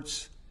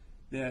reports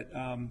that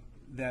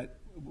that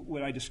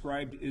what I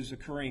described is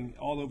occurring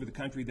all over the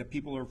country, that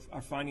people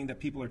are finding that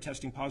people are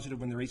testing positive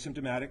when they're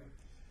asymptomatic.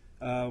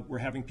 We're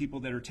having people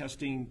that are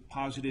testing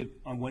positive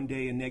on one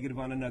day and negative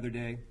on another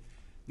day.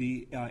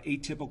 The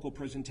atypical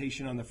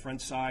presentation on the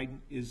front side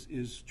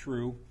is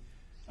true.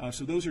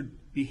 So those are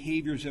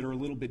behaviors that are a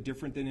little bit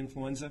different than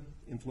influenza.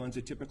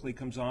 Influenza typically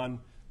comes on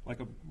like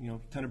a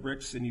ton of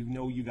bricks, and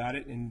you got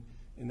it, and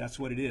that's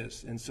what it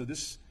is. And so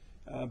this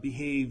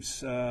behaves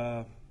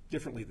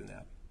differently than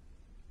that.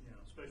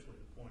 Especially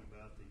the point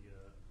about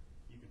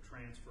you can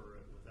transfer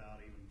it without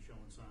even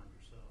showing signs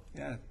yourself.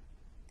 Yeah,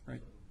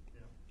 right.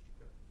 So,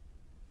 okay.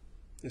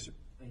 Yes, sir.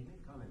 You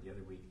made a comment the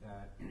other week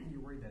that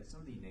you're worried that some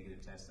of the negative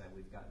tests that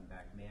we've gotten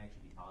back may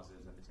actually be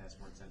positives, that the tests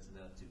weren't sensitive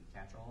enough to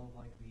catch all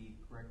of the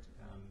correct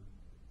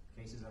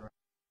cases that are.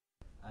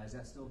 Is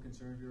that still a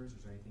concern of yours? Or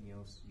is there anything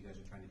else you guys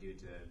are trying to do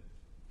to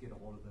get a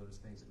hold of those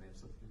things that may have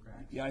slipped through the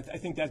cracks? Yeah, I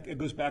think that it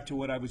goes back to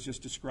what I was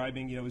just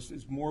describing.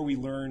 As more we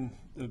learn,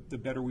 the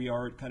better we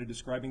are at kind of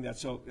describing that.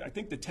 So I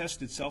think the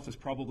test itself is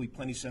probably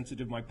plenty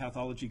sensitive. My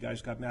pathology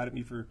guys got mad at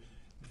me for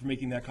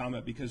making that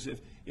comment, because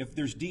if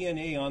there's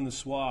DNA on the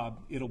swab,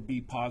 it'll be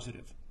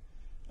positive.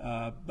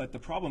 But the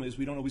problem is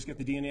we don't always get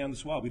the DNA on the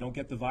swab. We don't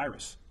get the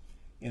virus.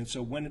 And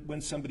so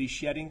when somebody's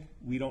shedding,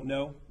 we don't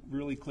know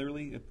really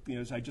clearly.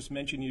 As I just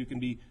mentioned, you can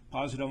be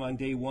positive on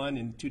day one,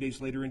 and 2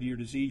 days later into your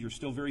disease, you're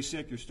still very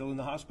sick, you're still in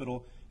the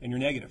hospital, and you're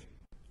negative.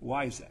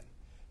 Why is that?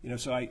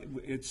 That's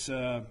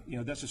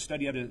a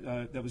study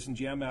that was in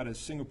JAM out of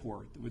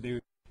Singapore.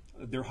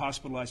 Their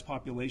hospitalized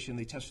population,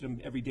 they tested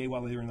them every day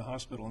while they were in the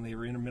hospital, and they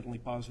were intermittently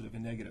positive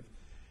and negative.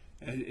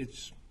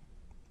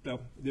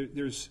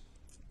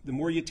 The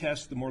more you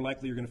test, the more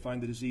likely you're going to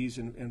find the disease,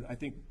 and I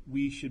think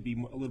we should be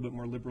a little bit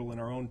more liberal in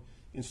our own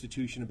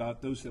institution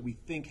about those that we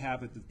think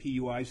have it, the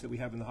PUIs that we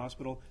have in the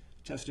hospital,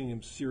 testing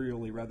them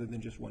serially rather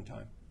than just one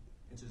time.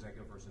 And so does that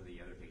go for some of the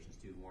other patients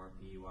too, more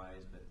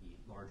PUIs, but the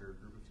larger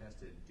group of tests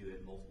to do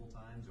it multiple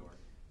times, or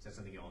is that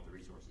something you don't have the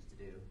resources to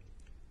do?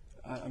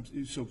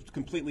 So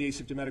completely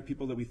asymptomatic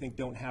people that we think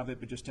don't have it,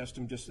 but just test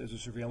them just as a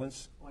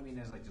surveillance? Well, I mean,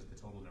 as like just the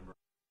total number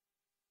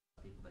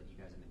of people that you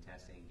guys have been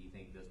testing, do you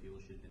think those people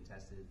should have been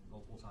tested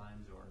multiple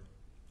times, or?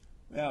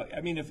 Well,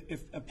 I mean,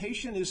 if a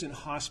patient isn't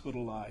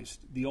hospitalized,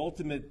 the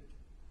ultimate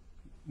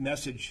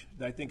message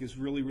that I think is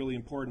really, really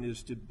important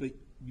is to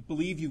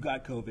believe you've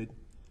got COVID,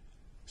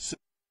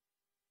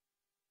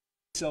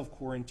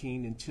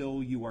 self-quarantine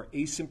until you are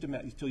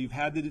asymptomatic, until you've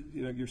had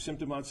your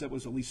symptom onset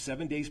was at least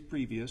 7 days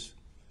previous.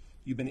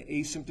 You've been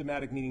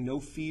asymptomatic, meaning no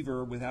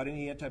fever, without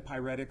any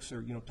antipyretics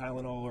or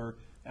Tylenol or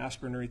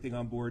aspirin or anything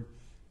on board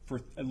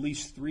for at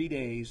least 3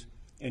 days,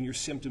 and your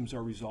symptoms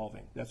are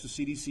resolving. That's the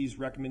CDC's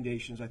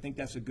recommendations. I think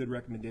that's a good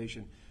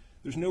recommendation.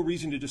 There's no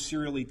reason to just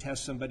serially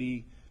test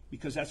somebody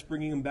because that's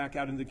bringing them back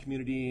out into the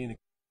community and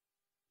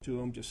to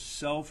them. Just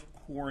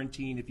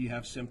self-quarantine if you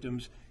have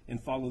symptoms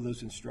and follow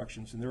those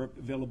instructions. And they're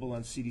available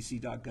on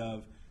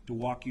cdc.gov to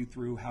walk you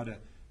through how to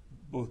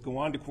both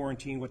go on to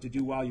quarantine, what to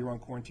do while you're on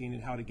quarantine,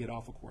 and how to get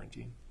off of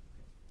quarantine.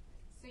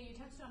 So you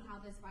touched on how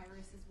this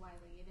virus is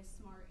wily. It is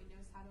smart. It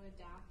knows how to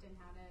adapt and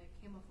how to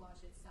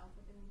camouflage itself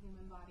within the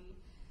human body.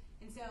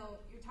 And so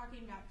you're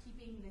talking about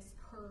keeping this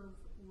curve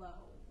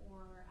low,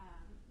 or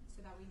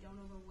so that we don't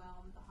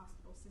overwhelm the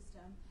hospital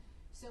system.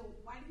 So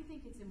why do you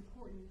think it's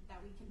important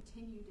that we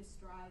continue to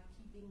strive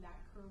keeping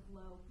that curve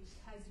low, because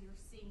you're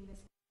seeing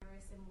this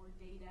virus and more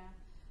data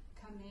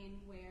come in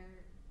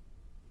where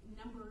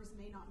numbers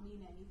may not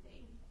mean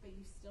anything, but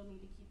you still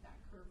need to keep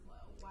that curve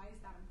low? Why is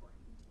that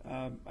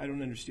important? I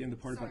don't understand the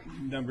part about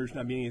numbers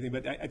not meaning anything,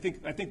 but I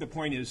think the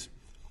point is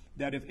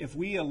that if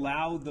we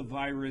allow the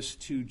virus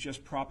to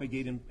just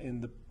propagate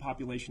in the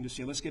population, to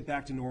say, let's get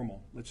back to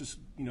normal, let's just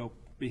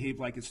behave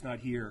like it's not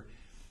here.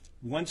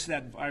 Once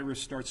that virus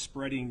starts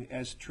spreading,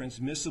 as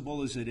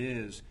transmissible as it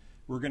is,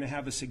 we're going to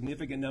have a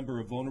significant number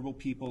of vulnerable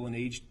people and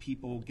aged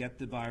people get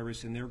the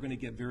virus, and they're going to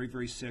get very,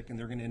 very sick, and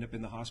they're going to end up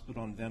in the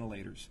hospital on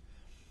ventilators.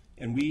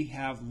 And we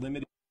have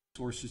limited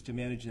resources to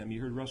manage them. You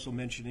heard Russell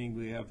mentioning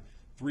we have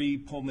 3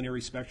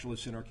 pulmonary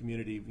specialists in our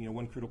community,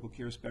 1 critical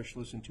care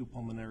specialist and 2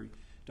 pulmonary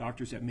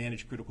doctors that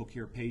manage critical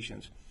care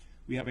patients.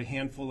 We have a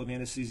handful of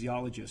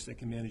anesthesiologists that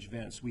can manage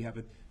vents. We have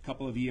a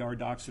couple of ER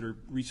docs that are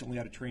recently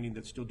out of training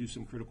that still do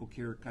some critical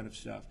care kind of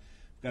stuff.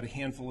 We've got a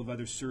handful of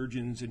other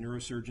surgeons and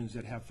neurosurgeons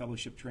that have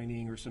fellowship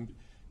training or some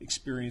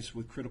experience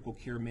with critical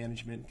care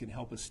management and can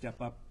help us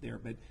step up there.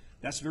 But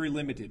that's very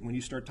limited when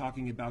you start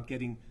talking about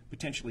getting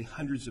potentially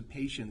hundreds of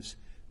patients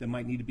that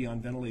might need to be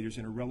on ventilators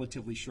in a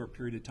relatively short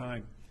period of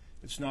time.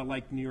 It's not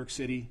like New York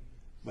City,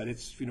 but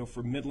it's,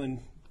 for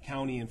Midland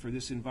County and for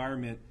this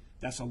environment,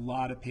 that's a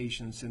lot of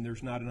patients, and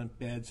there's not enough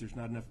beds, there's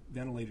not enough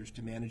ventilators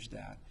to manage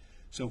that.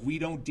 So if we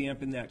don't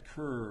dampen that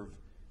curve,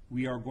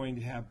 we are going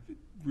to have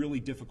really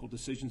difficult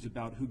decisions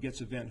about who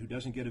gets a vent, who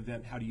doesn't get a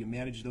vent, how do you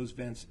manage those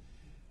vents.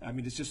 I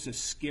mean, it's just a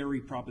scary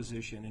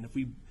proposition. And if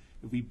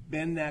we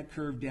bend that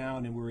curve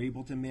down and we're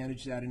able to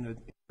manage that in an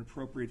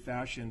appropriate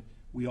fashion,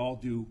 we all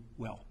do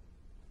well.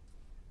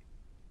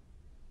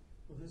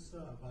 Will this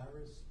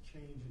virus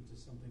change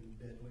into something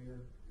deadlier?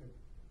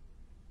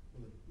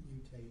 Will it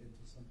mutate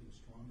into something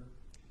stronger?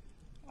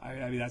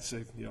 I mean,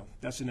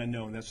 that's an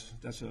unknown.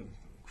 That's a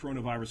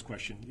coronavirus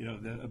question,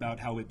 about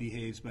how it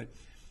behaves. But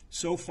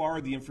so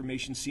far, the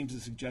information seems to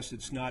suggest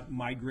it's not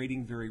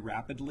migrating very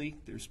rapidly.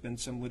 There's been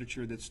some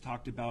literature that's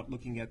talked about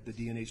looking at the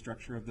DNA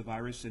structure of the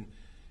virus, and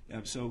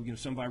so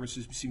some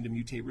viruses seem to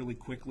mutate really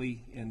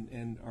quickly,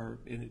 and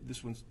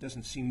this one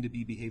doesn't seem to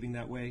be behaving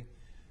that way.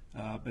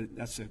 But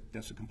that's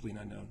a complete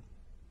unknown.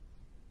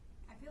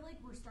 I feel like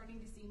we're starting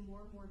to see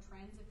more and more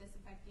trends of this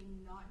affecting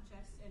not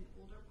just an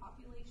older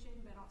population,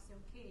 but also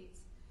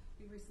kids.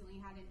 We recently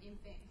had an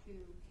infant who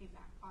came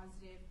back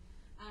positive.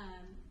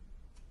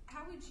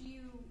 How would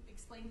you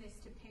explain this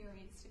to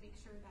parents to make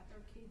sure that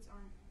their kids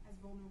aren't as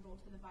vulnerable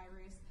to the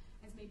virus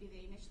as maybe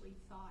they initially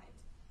thought?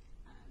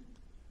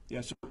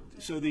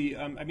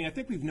 I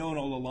think we've known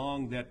all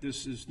along that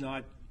this is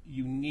not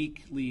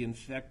uniquely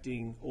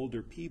infecting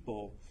older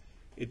people.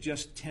 It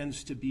just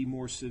tends to be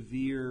more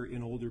severe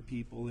in older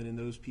people and in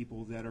those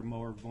people that are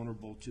more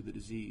vulnerable to the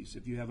disease.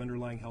 If you have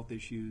underlying health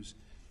issues,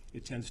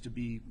 it tends to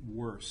be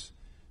worse.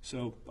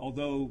 So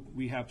although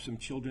we have some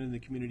children in the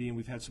community and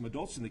we've had some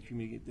adults in the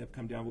community that have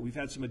come down, but we've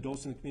had some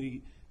adults in the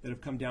community that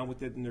have come down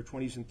with it in their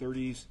 20s and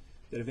 30s.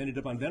 that have ended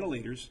up on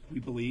ventilators. We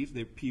believe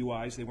they're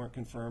PUIs, they weren't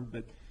confirmed,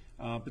 but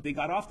they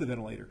got off the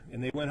ventilator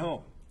and they went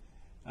home.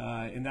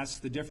 And that's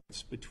the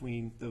difference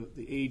between the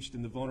aged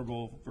and the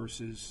vulnerable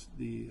versus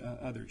the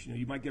others. You know,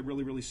 you might get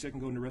really, really sick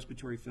and go into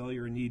respiratory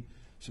failure and need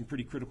some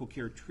pretty critical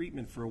care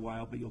treatment for a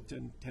while, but you'll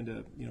tend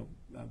to,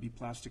 be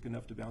plastic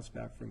enough to bounce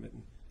back from it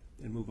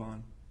and move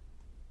on.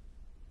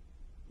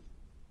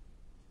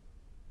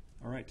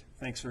 All right,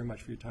 thanks very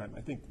much for your time.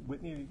 I think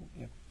Whitney,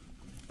 yeah,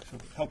 so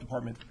Health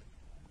Department.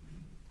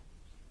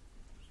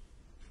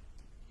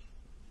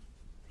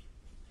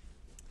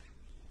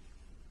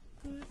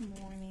 Good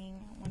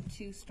morning. I want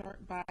to start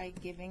by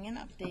giving an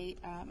update.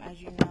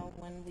 As you know,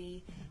 when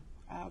we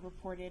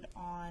reported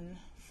on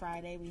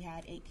Friday, we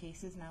had 8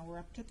 cases. Now we're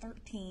up to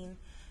 13.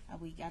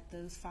 We got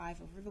those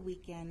 5 over the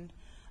weekend.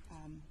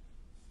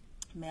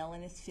 Male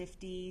in his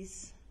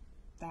 50s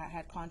that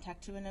had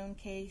contact to a known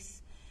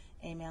case.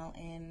 A male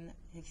in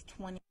his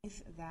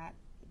 20s that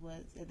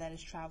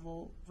is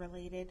travel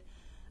related.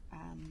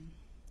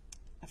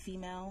 A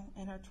female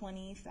in her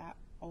 20s that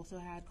also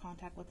had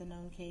contact with a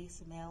known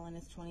case, a male in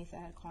his 20s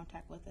that had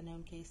contact with a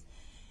known case,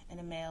 and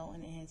a male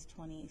in his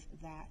 20s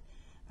that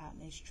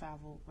is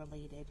travel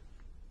related.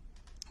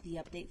 The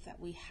updates that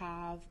we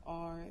have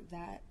are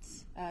that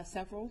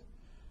several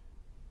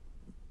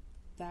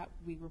that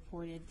we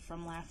reported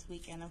from last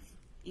week and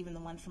even the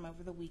ones from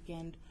over the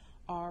weekend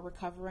are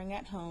recovering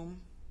at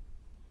home,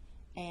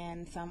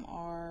 and some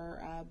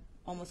are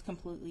almost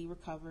completely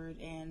recovered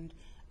and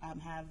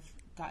have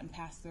gotten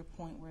past their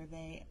point where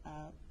they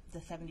the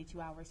 72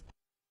 hours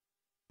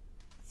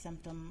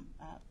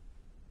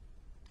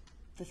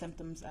the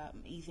symptoms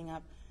easing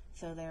up,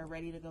 so they're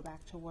ready to go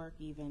back to work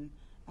even.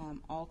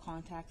 All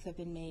contacts have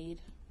been made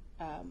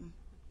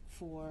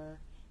for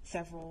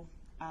several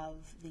of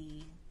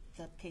the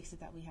cases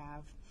that we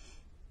have,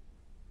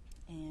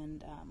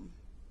 and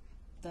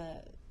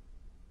the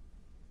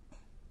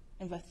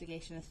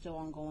investigation is still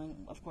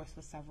ongoing, of course,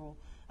 with several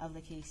of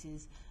the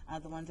cases.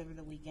 The ones over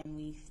the weekend,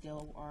 we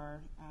still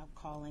are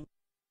calling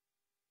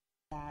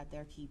that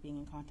they're keeping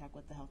in contact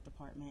with the health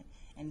department,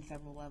 and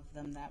several of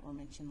them that were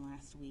mentioned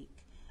last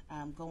week.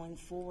 Going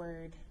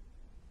forward,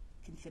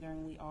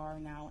 considering we are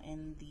now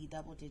in the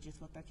double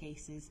digits with our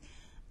cases,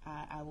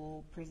 I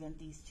will present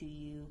these to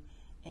you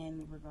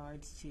in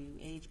regards to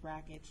age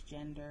brackets,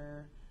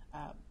 gender,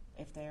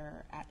 if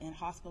they're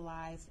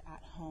hospitalized,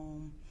 at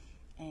home,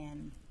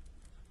 and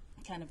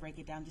kind of break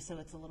it down just so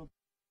it's a little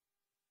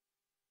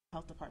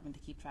health department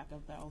to keep track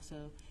of, but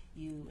also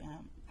you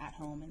at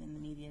home and in the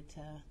media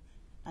to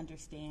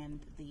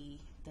understand the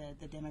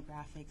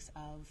demographics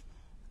of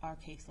our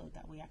caseload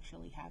that we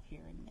actually have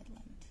here in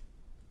Midland.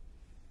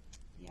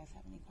 Do you guys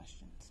have any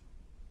questions?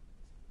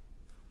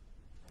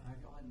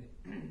 Have y'all made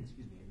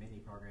any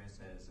progress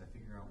as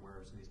figuring out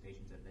where some of these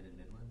patients have been in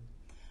Midland?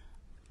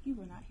 You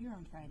were not here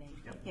on Friday.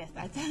 Yep. Yes,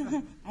 I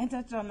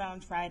touched on that on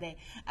Friday.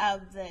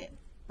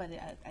 But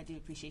I do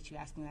appreciate you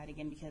asking that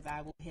again, because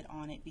I will hit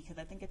on it, because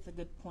I think it's a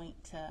good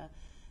point to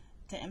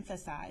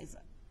emphasize.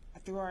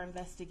 Through our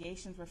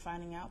investigations, we're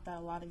finding out that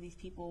a lot of these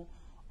people,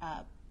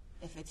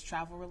 if it's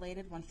travel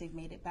related, once they've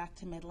made it back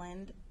to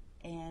Midland,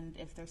 and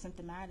if they're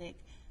symptomatic,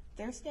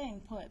 they're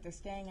staying put, they're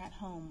staying at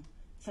home.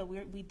 So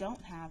we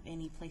don't have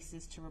any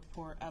places to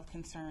report of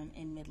concern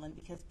in Midland,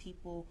 because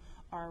people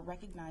are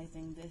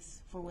recognizing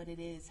this for what it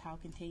is, how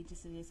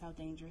contagious it is, how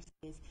dangerous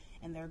it is,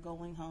 and they're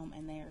going home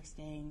and they are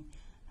staying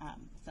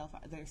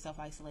they're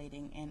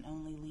self-isolating and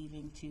only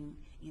leaving to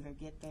either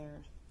get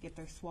their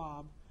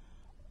swab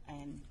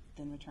and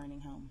then returning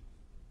home.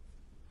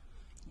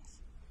 Yes.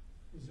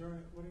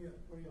 What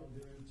are y'all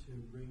doing to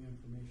bring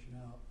information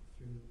out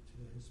to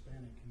the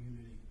Hispanic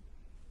community?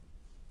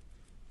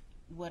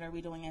 What are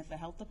we doing as the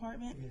health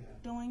department Yeah.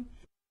 doing?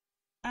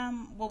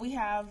 Well, we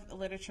have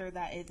literature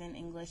that is in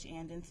English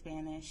and in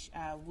Spanish.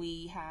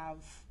 We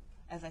have,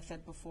 as I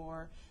said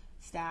before,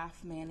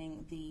 staff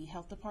manning the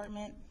health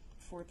department,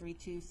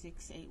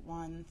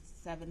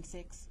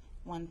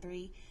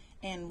 432-681-7613,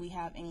 and we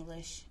have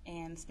English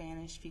and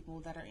Spanish people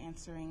that are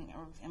answering,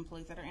 or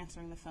employees that are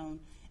answering the phone,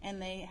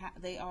 and they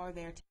are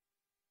there to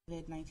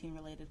COVID-19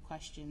 related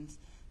questions.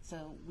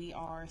 So we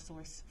are a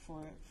source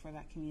for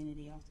that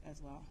community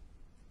as well.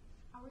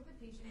 How are the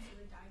patients who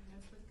were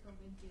diagnosed with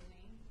COVID doing?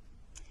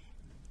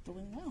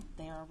 Doing well.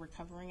 They are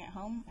recovering at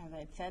home. As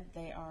I said,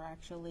 they are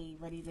actually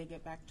ready to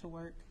get back to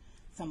work.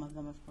 Some of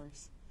them, of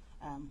course,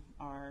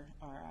 are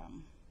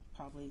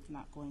probably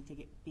not going to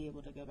be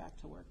able to go back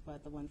to work,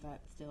 but the ones that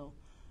still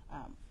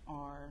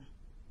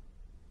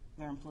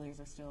their employers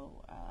are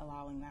still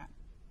allowing that,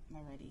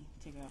 they're ready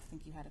to go. I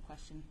think you had a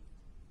question,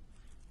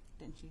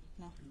 didn't you?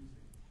 No?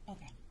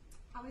 Okay.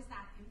 How is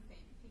that infant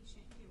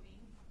patient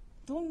doing?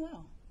 Doing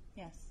well,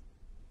 yes.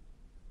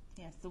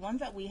 Yes, the ones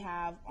that we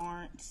have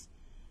aren't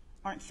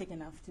sick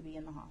enough to be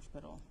in the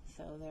hospital,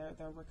 so they're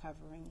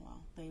recovering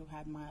well. They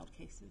had mild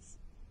cases.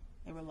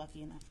 They were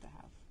lucky enough to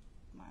have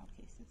mild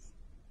cases.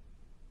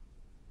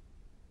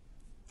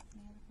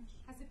 Any other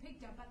questions? Has it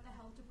picked up at the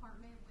health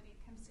department when it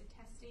comes to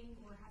testing,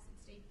 or has it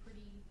stayed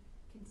pretty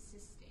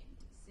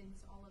consistent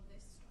since all of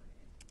this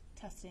started?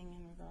 testing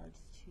in regards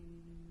to?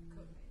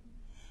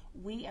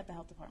 COVID. We at the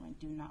health department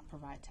do not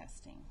provide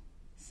testing.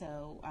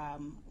 So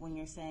when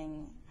you're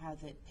saying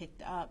has it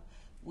picked up,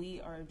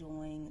 we are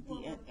doing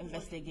the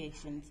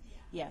investigations.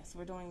 Yes,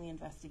 we're doing the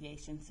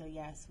investigation. So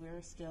yes,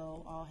 we're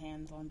still all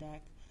hands on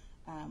deck.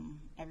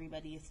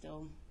 Everybody is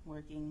still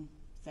working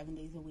 7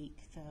 days a week.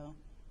 So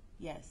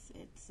yes,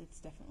 it's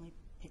definitely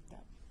picked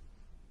up.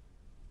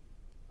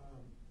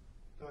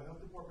 The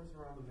health departments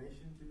around the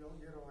nation, do y'all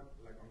get on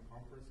like on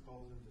conference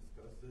calls and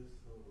discuss this?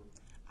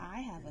 I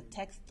have a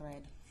text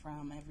thread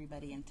from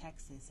everybody in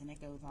Texas, and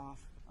it goes off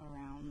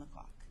around the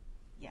clock.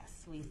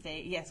 Yes, we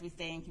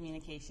stay in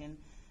communication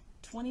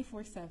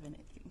 24/7.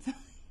 It seems.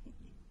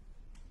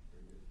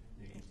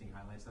 Any interesting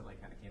highlights that like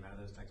kind of came out of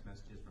those text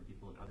messages from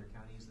people in other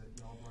counties that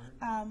y'all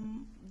have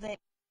learned? That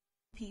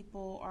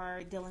people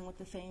are dealing with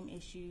the same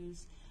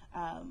issues.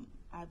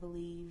 I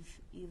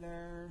believe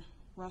either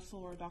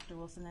Russell or Dr.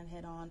 Wilson had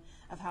hit on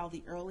of how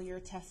the earlier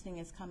testing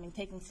is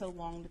taking so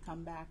long to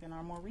come back, and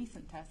our more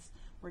recent tests,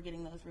 we're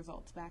getting those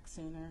results back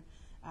sooner.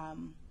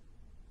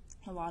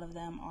 A lot of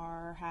them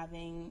are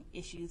having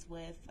issues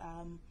with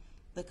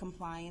the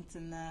compliance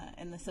and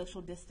the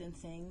social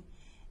distancing,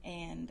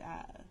 and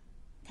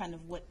kind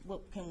of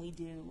what can we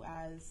do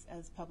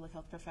as public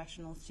health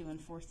professionals to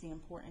enforce the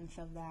importance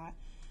of that.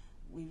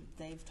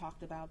 They've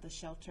talked about the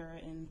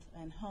shelter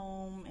and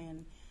home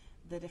and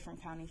the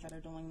different counties that are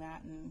doing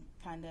that, and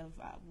kind of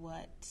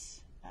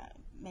what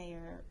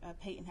Mayor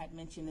Payton had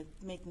mentioned is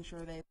making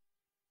sure they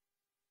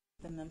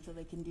them so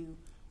they can do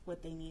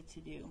what they need to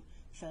do.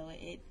 So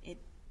it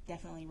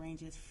definitely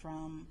ranges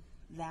from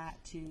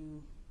that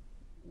to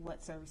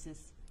what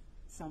services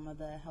some of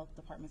the health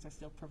departments are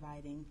still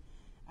providing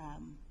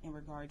in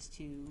regards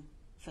to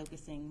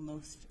focusing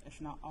most, if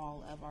not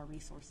all, of our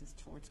resources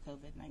towards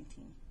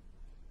COVID-19.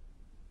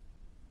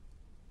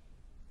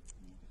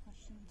 Any other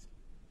questions?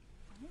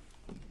 All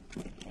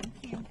right.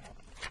 Thank you.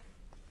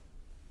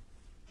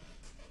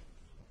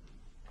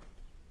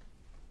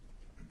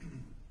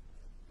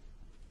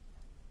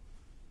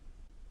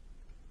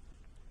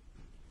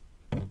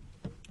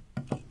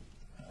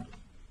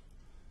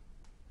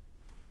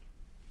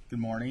 Good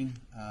morning.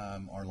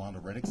 Orlando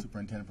Reddick,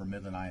 Superintendent for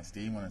Midland ISD.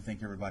 I want to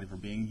thank everybody for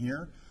being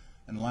here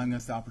and allowing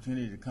us the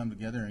opportunity to come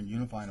together and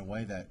unify in a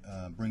way that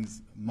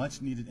brings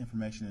much needed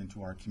information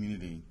into our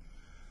community.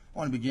 I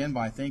want to begin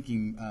by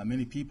thanking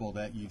many people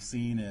that you've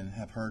seen and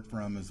have heard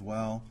from as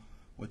well,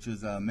 which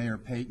is Mayor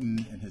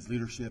Payton and his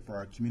leadership for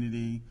our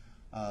community,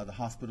 the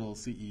hospital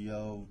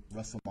CEO,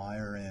 Russell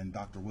Meyer and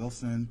Dr.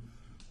 Wilson,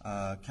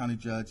 County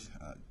Judge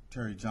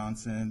Terry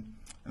Johnson,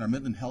 and our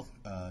Midland Health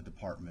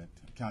Department,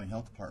 County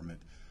Health Department.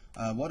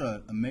 What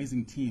an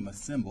amazing team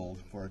assembled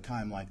for a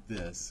time like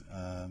this,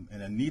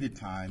 and a needed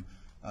time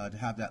to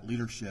have that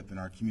leadership in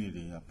our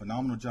community. A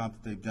phenomenal job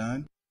that they've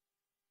done.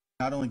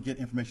 Not only get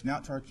information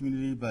out to our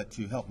community, but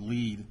to help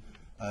lead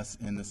us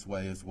in this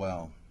way as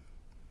well.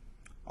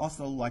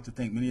 Also like to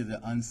thank many of the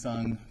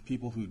unsung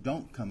people who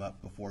don't come up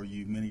before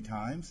you many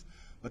times,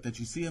 but that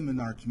you see them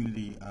in our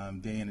community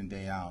day in and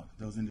day out.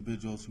 Those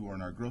individuals who are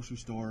in our grocery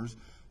stores,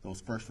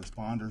 those first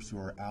responders who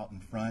are out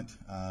in front,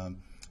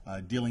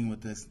 dealing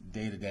with this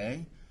day to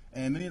day,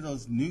 and many of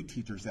those new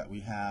teachers that we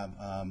have,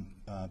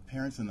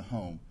 parents in the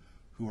home,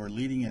 who are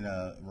leading in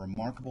a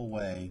remarkable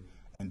way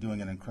and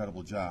doing an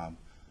incredible job.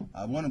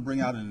 I want to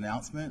bring out an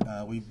announcement.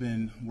 We've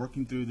been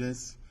working through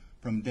this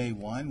from day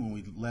one when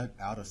we let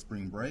out a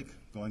spring break,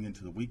 going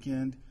into the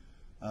weekend,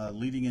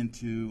 leading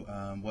into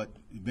what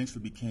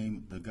eventually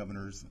became the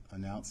governor's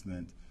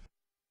announcement,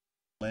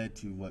 led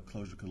to what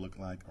closure could look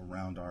like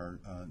around our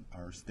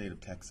state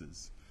of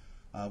Texas.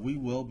 We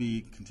will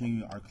be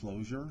continuing our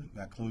closure.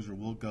 That closure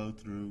will go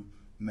through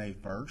May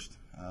 1st,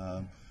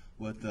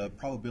 with the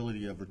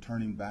probability of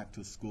returning back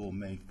to school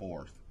May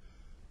 4th.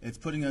 It's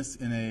putting us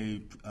in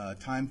a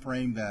time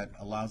frame that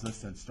allows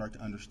us to start to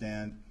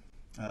understand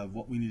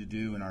what we need to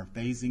do in our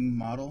phasing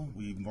model.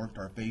 We've worked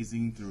our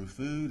phasing through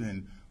food,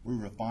 and we're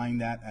refining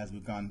that as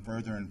we've gone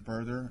further and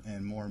further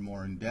and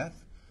more in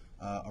depth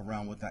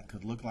around what that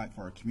could look like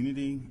for our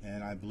community.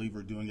 And I believe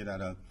we're doing it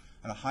at a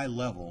high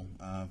level,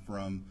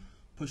 from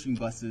pushing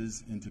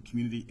buses into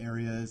community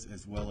areas,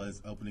 as well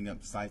as opening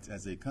up sites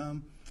as they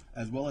come,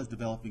 as well as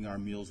developing our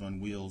Meals on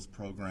Wheels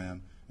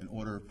program in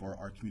order for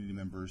our community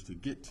members to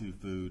get to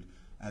food,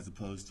 as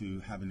opposed to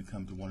having to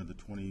come to one of the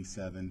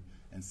 27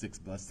 and 6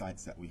 bus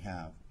sites that we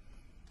have.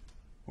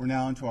 We're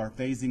now into our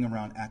phasing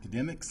around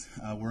academics.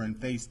 We're in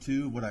phase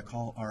 2, what I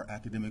call our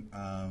academic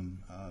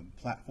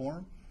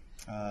platform.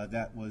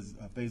 That was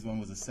phase 1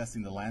 was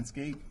assessing the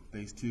landscape.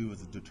 Phase 2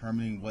 was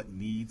determining what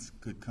needs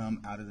could come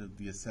out of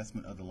the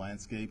assessment of the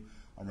landscape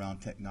around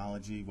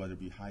technology, whether it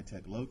be high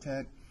tech, low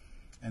tech,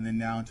 and then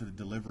now into the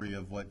delivery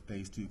of what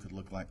phase 2 could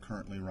look like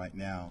currently right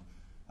now.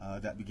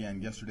 That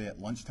began yesterday at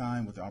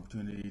lunchtime with the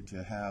opportunity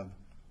to have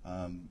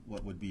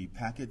what would be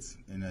packets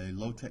in a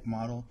low tech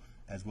model,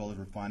 as well as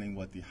refining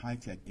what the high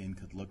tech end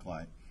could look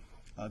like.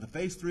 The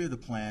phase 3 of the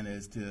plan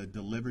is to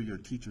deliver your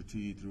teacher to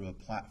you through a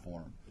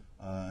platform.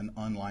 an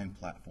online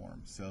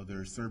platform. So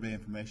there's survey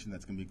information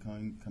that's going to be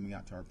coming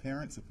out to our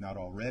parents, if not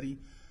already,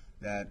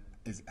 that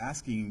is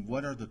asking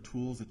what are the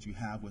tools that you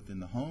have within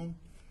the home,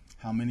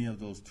 how many of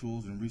those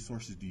tools and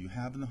resources do you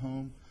have in the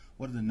home,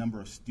 what are the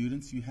number of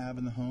students you have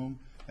in the home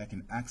that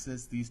can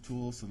access these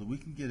tools, so that we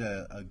can get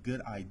a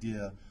good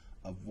idea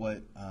of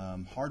what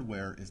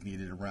hardware is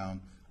needed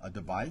around a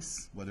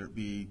device, whether it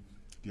be,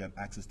 do you have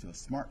access to a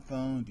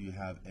smartphone, do you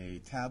have a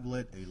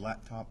tablet, a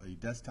laptop, a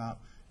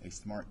desktop, a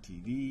smart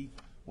TV,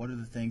 what are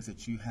the things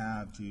that you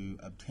have to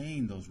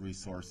obtain those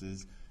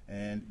resources,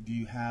 and do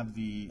you have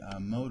the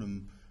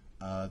modem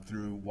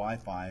through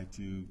Wi-Fi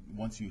to,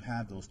 once you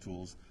have those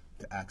tools,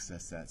 to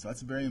access that. So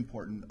that's a very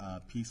important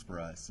piece for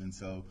us. And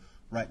so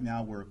right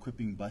now we're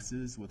equipping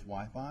buses with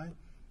Wi-Fi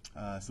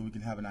so we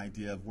can have an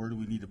idea of where do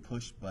we need to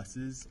push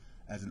buses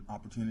as an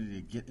opportunity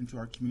to get into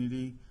our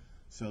community,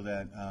 so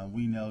that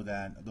we know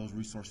that those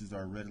resources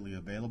are readily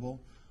available.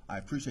 I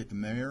appreciate the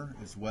mayor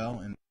as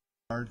well in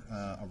regard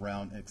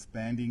around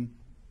expanding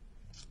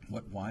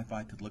what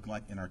Wi-Fi could look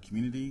like in our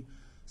community.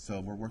 So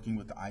we're working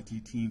with the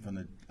IT team from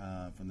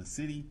the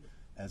city,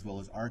 as well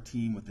as our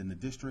team within the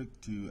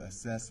district, to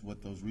assess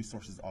what those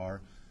resources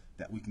are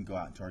that we can go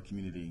out into our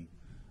community.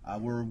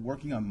 We're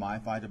working on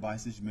MiFi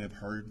devices. You may have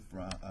heard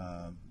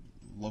from,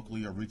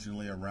 locally or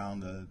regionally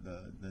around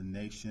the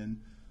nation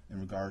in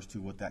regards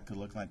to what that could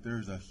look like.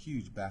 There's a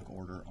huge back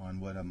order on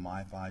what a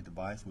MiFi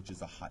device, which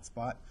is a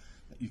hotspot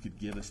that you could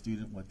give a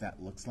student, what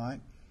that looks like.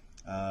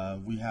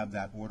 We have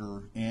that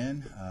order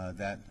in,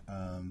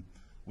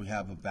 we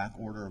have a back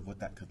order of what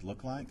that could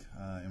look like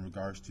in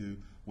regards to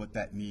what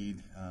that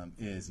need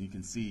is. And you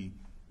can see,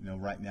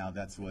 right now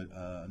that's what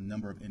a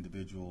number of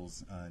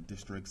individuals,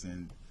 districts,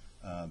 and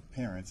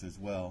parents as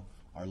well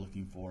are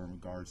looking for in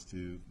regards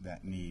to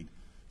that need.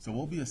 So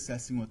we'll be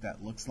assessing what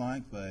that looks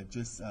like, but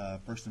just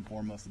first and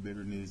foremost, the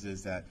bigger news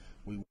is that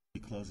we will be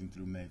closing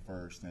through May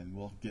 1st, and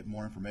we'll get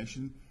more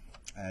information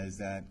as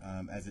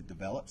it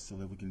develops, so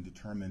that we can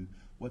determine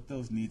what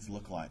those needs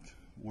look like.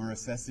 We're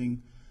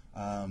assessing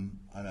on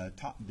a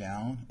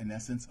top-down, in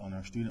essence, on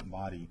our student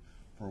body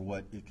for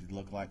what it could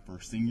look like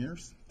for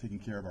seniors, taking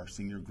care of our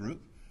senior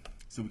group,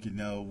 so we can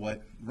know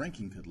what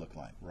ranking could look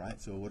like, right?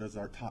 So what does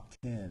our top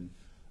 10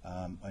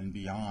 and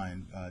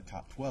beyond,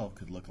 top 12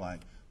 could look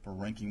like for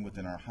ranking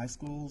within our high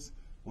schools?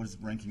 What does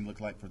ranking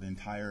look like for the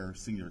entire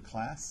senior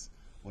class?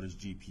 What does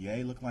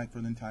GPA look like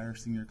for the entire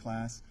senior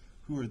class?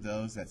 Who are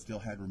those that still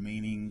had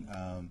remaining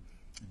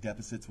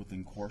deficits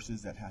within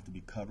courses that have to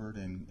be covered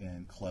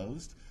and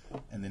closed?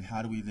 And then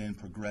how do we then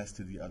progress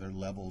to the other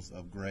levels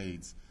of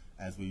grades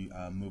as we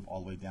move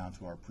all the way down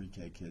to our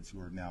pre-K kids who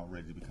are now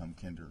ready to become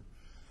kinder?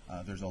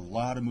 There's a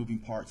lot of moving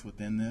parts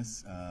within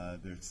this.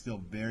 They're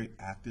still very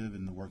active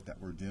in the work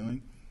that we're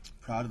doing.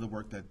 Proud of the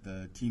work that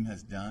the team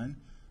has done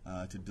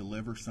to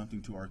deliver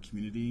something to our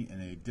community in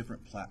a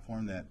different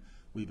platform that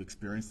we've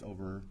experienced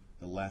over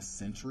the last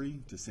century,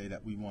 to say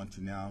that we want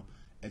to now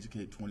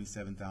educate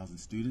 27,000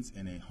 students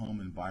in a home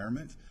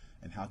environment,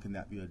 and how can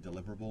that be a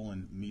deliverable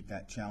and meet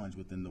that challenge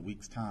within the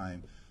week's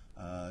time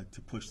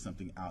to push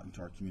something out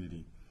into our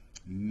community.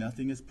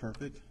 Nothing is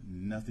perfect,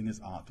 nothing is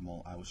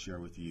optimal, I will share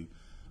with you.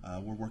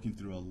 We're working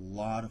through a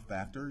lot of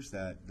factors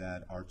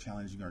that are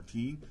challenging our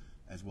team,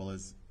 as well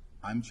as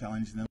I'm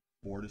challenging them,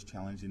 the board is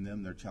challenging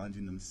them, they're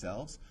challenging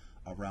themselves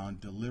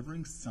around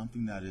delivering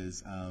something that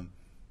is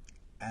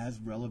as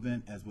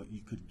relevant as what you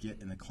could get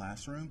in the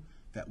classroom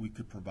that we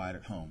could provide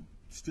at home.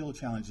 Still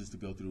challenges to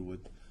go through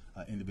with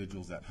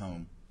individuals at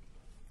home.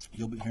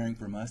 You'll be hearing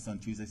from us on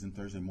Tuesdays and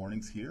Thursday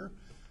mornings here,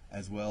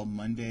 as well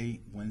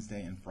Monday,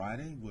 Wednesday, and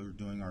Friday. We're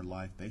doing our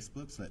live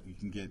Facebook so that you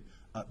can get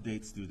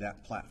updates through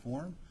that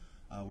platform.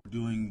 We're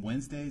doing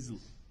Wednesdays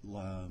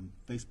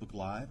Facebook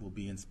Live will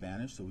be in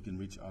Spanish, so we can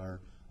reach our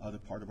other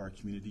part of our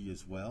community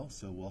as well.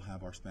 So we'll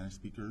have our Spanish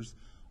speakers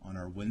on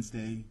our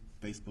Wednesday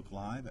Facebook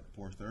Live at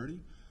 4:30,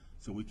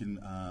 so we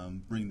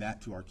can bring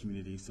that to our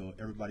community, so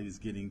everybody is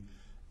getting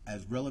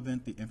as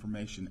relevant the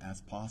information as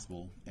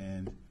possible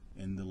and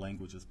in the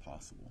language as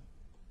possible.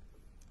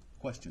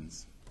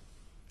 Questions?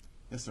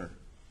 Yes, sir.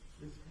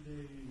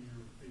 Yesterday in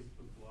your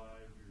Facebook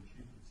Live, your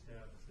chief of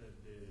staff said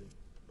that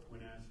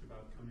when asked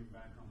about coming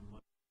back on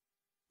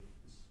Monday,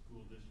 the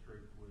school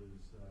district was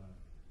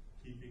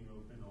keeping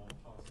open all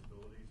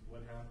possibilities.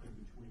 What happened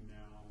between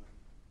now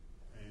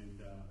and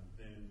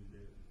then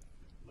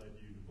that led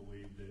you to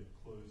believe that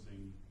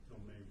closing till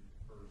May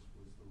 1st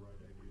was the right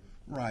idea?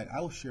 Right.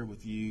 I will share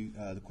with you,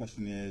 the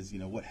question is,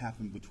 what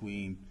happened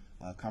between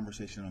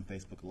conversation on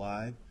Facebook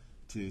Live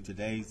to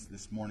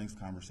this morning's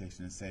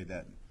conversation, and say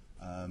that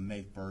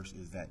May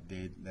 1st is that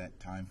day, that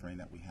time frame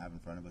that we have in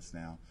front of us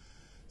now.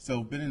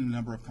 So been in a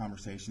number of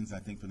conversations, I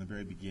think, from the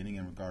very beginning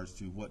in regards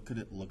to what could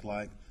it look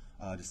like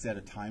to set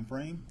a time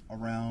frame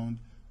around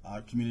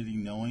our community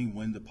knowing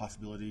when the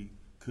possibility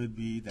could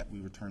be that we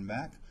return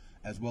back,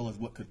 as well as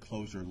what could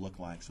closure look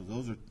like. So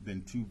those have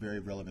been two very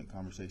relevant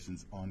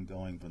conversations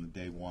ongoing from the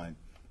day one.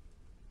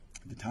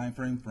 The time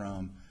frame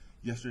from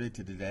yesterday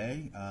to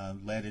today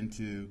led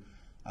into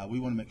We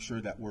want to make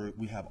sure that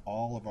we have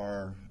all of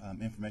our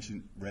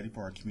information ready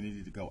for our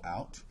community to go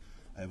out.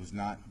 It was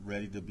not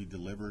ready to be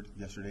delivered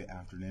yesterday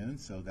afternoon,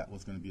 so that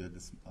was going to be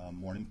this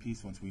morning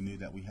piece once we knew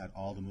that we had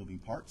all the moving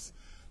parts.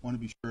 I want to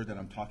be sure that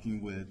I'm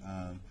talking with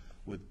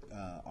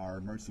our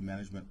emergency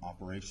management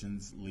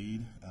operations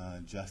lead,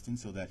 Justin,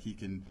 so that he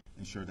can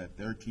ensure that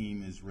their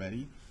team is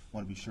ready. I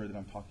want to be sure that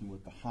I'm talking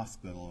with the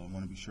hospital. I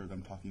want to be sure that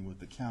I'm talking with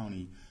the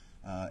county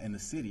and the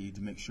city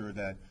to make sure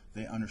that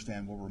they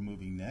understand where we're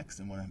moving next,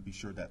 and want to be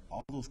sure that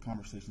all those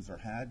conversations are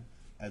had,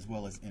 as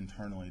well as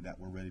internally, that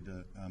we're ready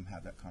to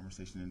have that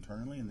conversation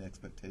internally, and the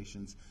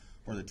expectations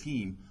for the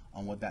team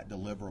on what that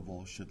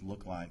deliverable should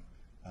look like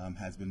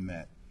has been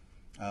met.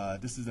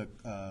 This is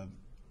a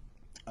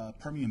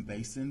Permian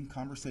Basin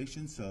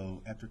conversation,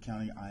 so Ector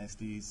County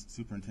ISD's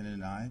superintendent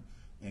and I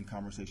in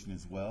conversation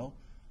as well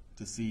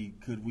to see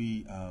could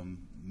we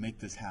make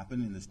this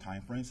happen in this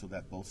time frame so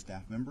that both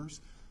staff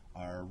members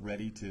are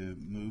ready to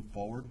move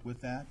forward with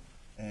that.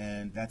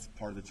 And that's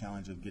part of the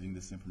challenge of getting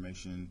this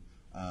information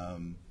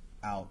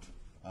out,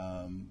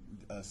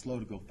 slow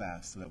to go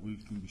fast, so that we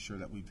can be sure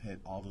that we've hit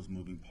all those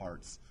moving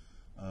parts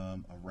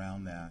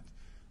around that.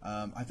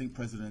 I think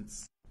President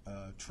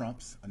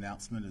Trump's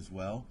announcement as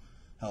well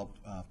helped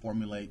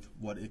formulate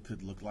what it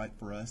could look like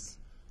for us,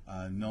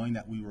 knowing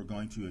that we were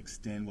going to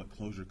extend what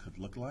closure could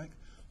look like.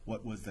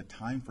 What was the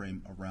time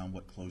frame around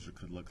what closure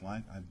could look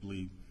like? I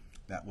believe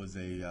that was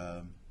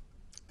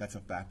that's a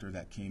factor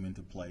that came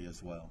into play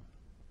as well.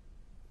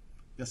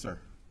 Yes, sir.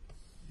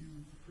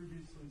 You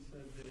previously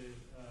said that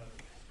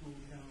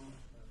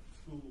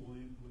school will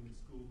end when the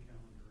school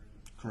calendar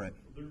ends. Correct.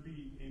 Will there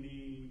be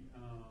any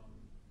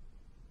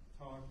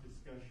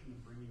discussion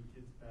of bringing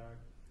kids back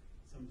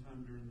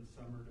sometime during the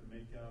summer to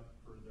make up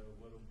for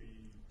what'll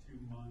be 2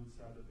 months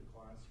out of the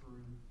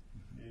classroom,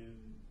 and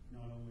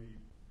not only,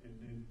 and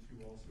then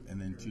to also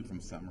And then prepare two from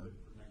them a summer. little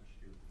bit for next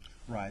year?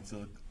 Right,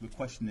 so the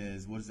question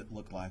is, what does it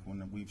look like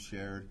when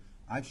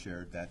I've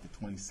shared that the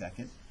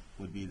 22nd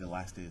would be the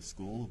last day of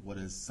school. What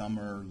does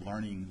summer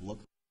learning look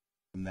like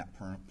from that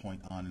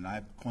point on? And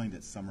I've coined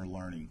it summer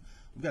learning.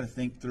 We've got to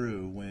think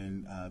through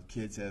when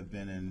kids have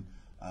been in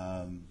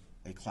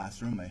a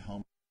classroom, a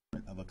home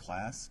of a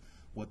class,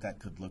 what that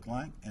could look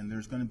like. And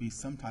there's going to be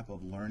some type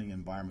of learning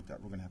environment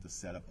that we're going to have to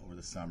set up over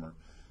the summer.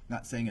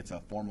 Not saying it's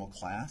a formal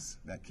class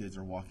that kids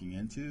are walking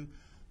into,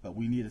 but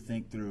we need to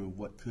think through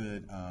what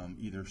could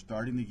either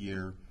starting the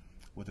year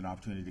with an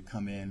opportunity to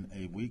come in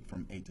a week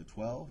from 8 to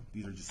 12.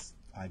 These are just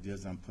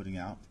ideas I'm putting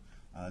out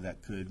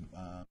that could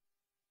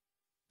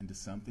into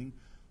something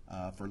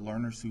for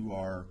learners who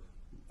are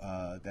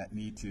that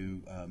need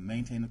to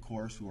maintain the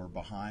course, who are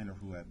behind or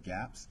who have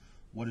gaps.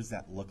 What does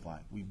that look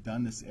like? We've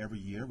done this every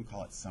year. We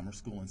call it summer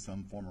school in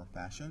some form or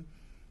fashion,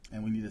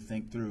 and we need to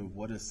think through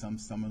what does some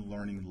summer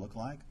learning look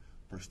like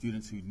for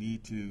students who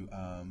need to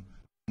come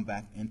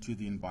back into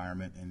the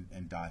environment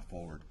and dive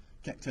forward.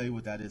 Can't tell you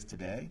what that is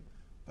today,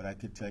 but I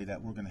could tell you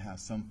that we're going to have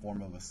some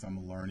form of a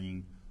summer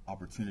learning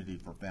opportunity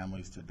for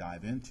families to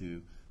dive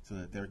into so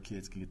that their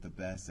kids can get the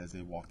best as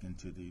they walk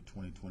into the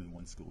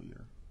 2021 school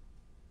year.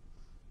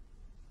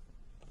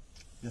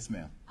 Yes,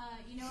 ma'am.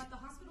 At the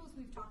hospitals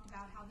we've talked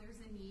about how there's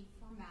a need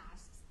for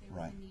masks, there's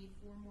Right. a need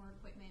for more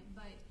equipment,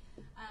 but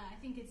I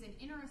think it's an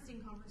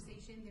interesting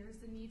conversation.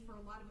 There's a need for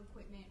a lot of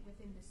equipment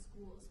within the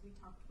schools. We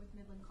talked with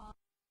Midland College.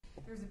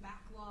 There's a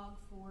backlog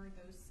for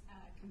those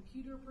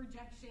computer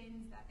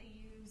projections that they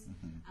use,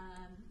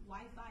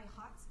 Wi-Fi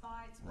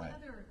hotspots. What Right.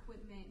 other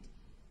equipment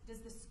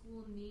does the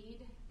school need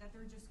that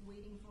they're just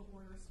waiting for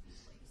orders to be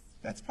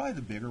placed? That's probably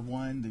the bigger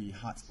one, the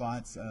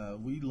hotspots.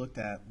 We looked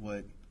at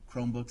what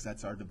Chromebooks,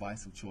 that's our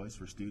device of choice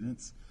for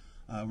students.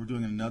 We're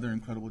doing another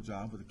incredible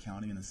job with the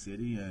county and the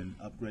city and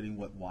upgrading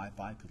what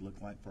Wi-Fi could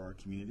look like for our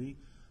community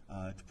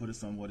to put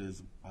us on what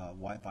is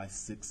Wi-Fi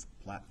 6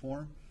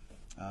 platform.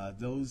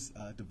 Those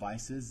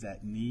devices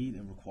that need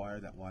and require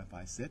that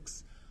Wi-Fi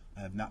 6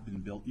 have not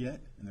been built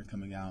yet, and they're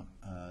coming out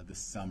this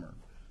summer.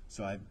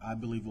 So I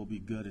believe we'll be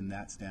good in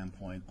that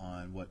standpoint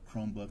on what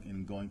Chromebook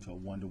and going to a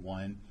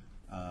one-to-one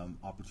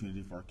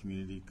opportunity for our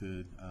community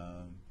could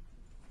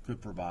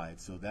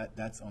provide. So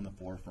that's on the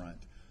forefront.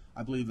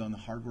 I believe on the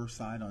hardware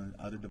side, on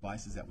other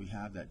devices that we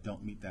have that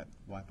don't meet that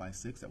Wi-Fi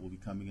 6 that will be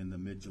coming in the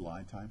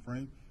mid-July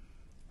timeframe,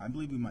 I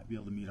believe we might be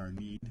able to meet our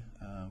need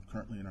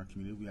currently in our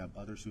community. We have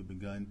others who have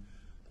begun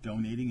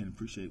donating and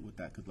appreciate what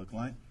that could look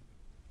like.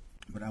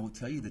 But I will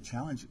tell you the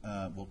challenge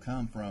will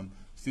come from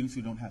students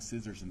who don't have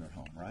scissors in their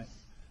home, right?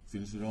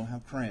 Students who don't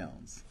have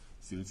crayons,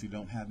 students who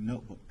don't have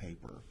notebook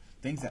paper,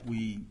 things that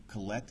we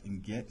collect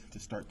and get to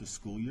start the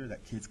school year,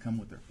 that kids come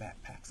with their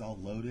backpacks all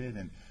loaded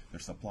and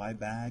their supply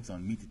bags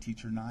on Meet the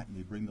Teacher night, and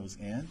they bring those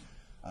in.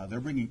 They're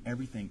bringing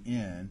everything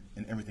in,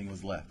 and everything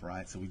was left,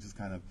 right? So we just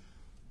kind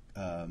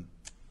of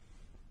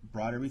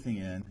brought everything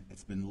in,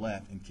 it's been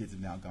left, and kids have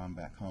now gone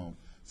back home.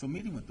 So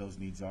meeting what those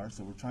needs are,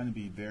 so we're trying to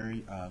be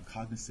very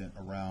cognizant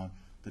around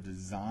the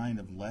design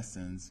of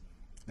lessons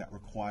that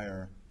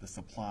require the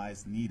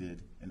supplies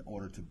needed in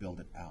order to build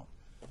it out.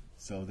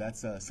 So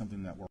that's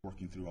something that we're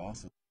working through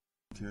also.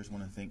 Volunteers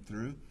want to think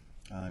through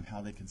and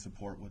how they can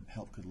support what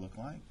help could look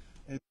like.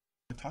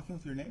 Talking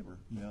with your neighbor,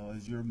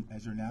 as you're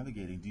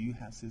navigating, do you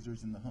have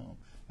scissors in the home?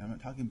 And I'm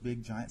not talking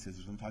big giant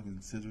scissors. I'm talking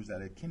scissors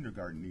that a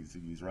kindergarten needs to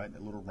use, right? A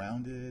little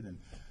rounded and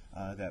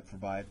that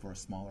provide for a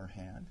smaller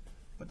hand.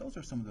 But those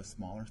are some of the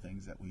smaller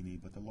things that we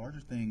need. But the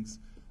larger things,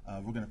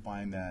 we're going to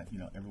find that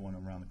everyone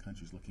around the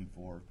country is looking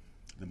for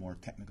the more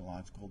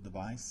technological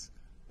device.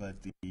 But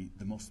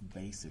the most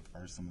basic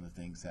are some of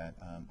the things that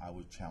I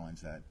would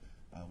challenge that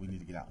we need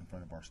to get out in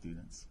front of our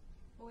students.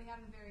 Well, we have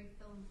a very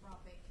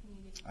philanthropic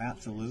community.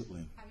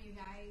 Absolutely. Have you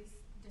guys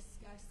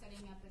discussed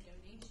setting up a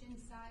donation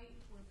site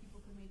where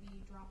people could maybe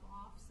drop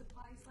off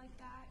supplies like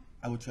that?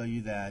 I will tell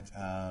you that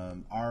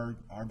our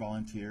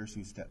volunteers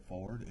who step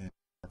forward in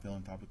our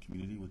philanthropic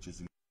community, which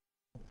is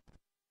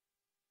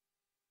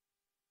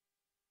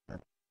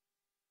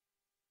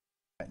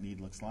that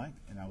need looks like,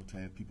 and I will tell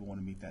you if people want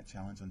to meet that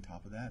challenge on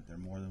top of that, they're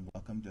more than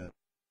welcome to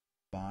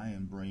buy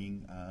and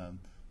bring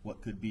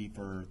what could be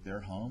for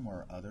their home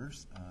or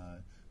others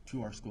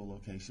to our school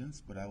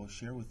locations. But I will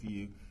share with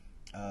you,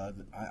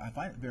 I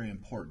find it very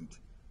important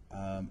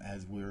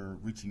as we're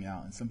reaching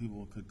out, and some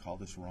people could call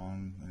this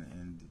wrong,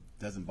 and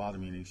it doesn't bother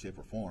me in any shape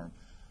or form,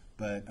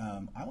 but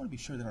I want to be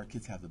sure that our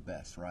kids have the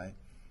best, right?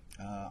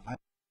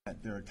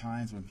 There are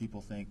times when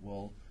people think,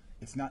 well,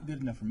 it's not good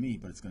enough for me,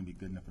 but it's going to be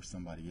good enough for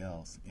somebody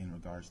else in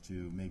regards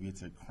to maybe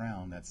it's a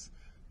crown that's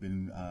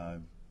been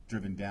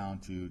driven down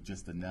to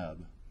just the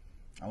nub.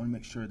 I want to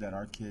make sure that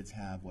our kids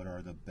have what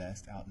are the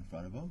best out in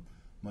front of them,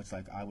 much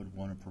like I would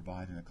want to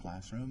provide in a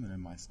classroom and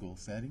in my school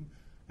setting.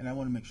 And I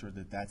want to make sure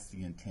that that's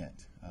the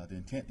intent. The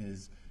intent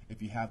is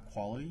if you have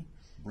quality,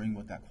 bring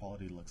what that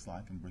quality looks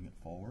like and bring it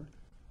forward.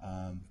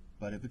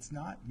 But if it's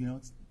not,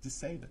 just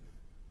save it.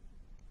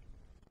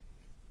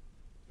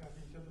 Can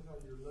you tell us how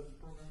your lunch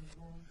program is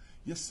going?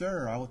 Yes,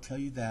 sir. I will tell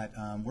you that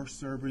we're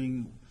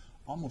serving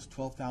almost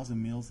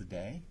 12,000 meals a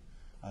day.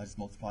 Just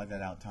multiply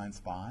that out times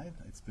 5.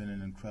 It's been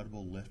an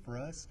incredible lift for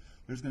us.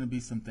 There's going to be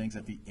some things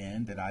at the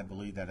end that I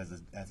believe that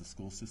as a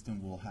school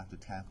system we'll have to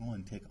tackle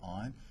and take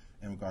on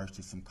in regards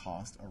to some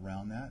cost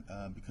around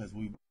that because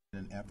we've made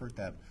an effort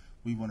that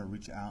we want to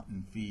reach out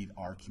and feed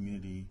our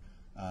community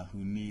who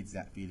needs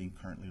that feeding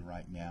currently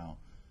right now.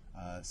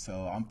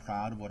 So I'm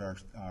proud of what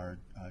our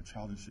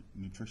Child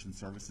Nutrition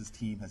Services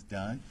team has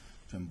done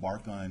to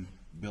embark on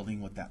building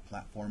what that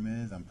platform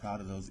is. I'm proud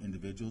of those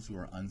individuals who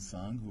are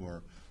unsung, who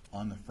are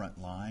on the front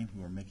line,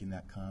 who are making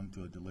that come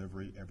to a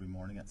delivery every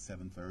morning at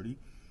 7:30.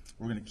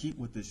 We're going to keep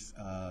what this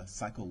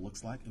cycle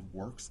looks like. It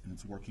works, and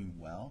it's working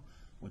well,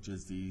 which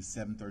is the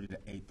 7:30 to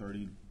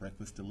 8:30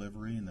 breakfast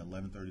delivery and the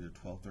 11:30 to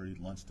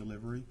 12:30 lunch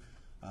delivery.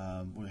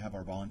 We have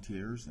our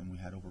volunteers, and we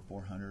had over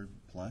 400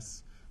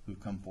 plus who've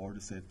come forward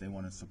to say if they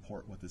want to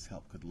support what this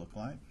help could look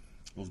like.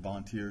 Those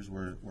volunteers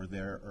were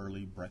there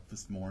early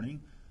breakfast morning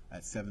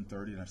at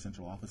 7:30 in our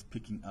central office,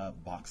 picking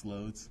up box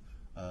loads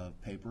of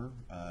paper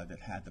that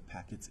had the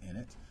packets in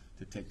it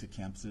to take to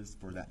campuses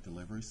for that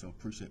delivery. So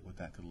appreciate what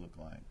that could look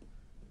like.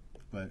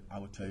 But I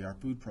will tell you, our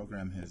food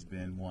program has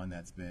been one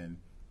that's been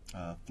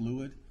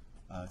fluid,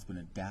 it's been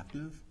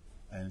adaptive,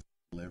 and it's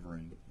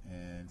delivering.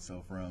 And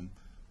so from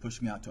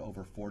pushing out to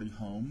over 40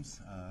 homes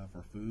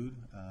for food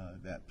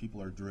that people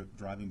are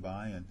driving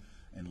by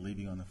and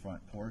leaving on the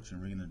front porch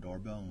and ringing the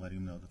doorbell and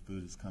letting them know the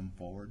food has come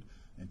forward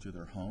into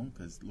their home,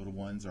 because little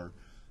ones or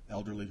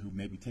elderly who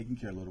may be taking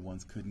care of little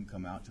ones couldn't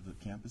come out to the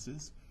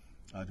campuses,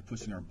 to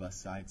pushing our bus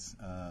sites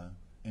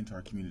into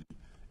our community.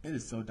 It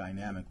is so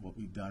dynamic what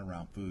we've done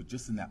around food,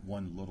 just in that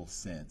one little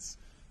sense.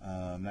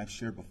 And I've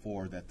shared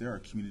before that there are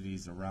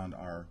communities around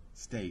our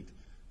state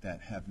that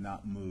have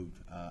not moved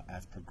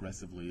as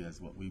progressively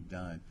as what we've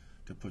done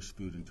to push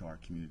food into our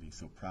community.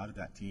 So proud of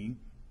that team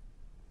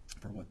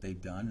for what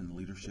they've done and the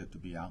leadership to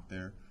be out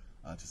there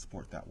to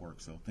support that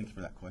work. So thank you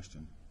for that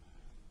question.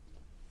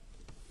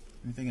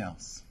 Anything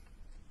else?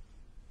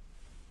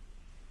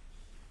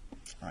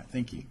 All right,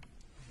 thank you.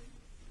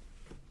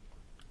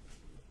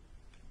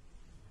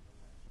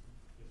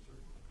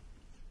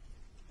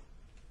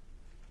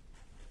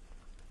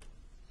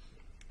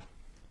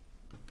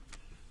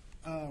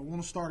 I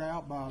want to start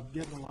out by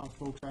getting a lot of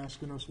folks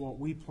asking us what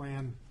we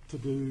plan to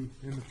do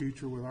in the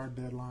future with our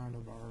deadline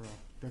of our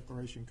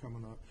declaration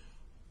coming up.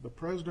 The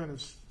president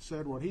has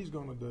said what he's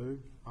going to do.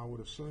 I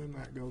would assume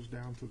that goes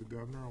down to the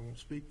governor. I won't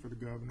speak for the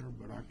governor,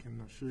 but I can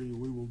assure you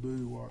we will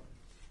do what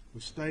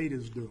the state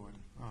is doing.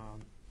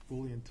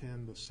 Fully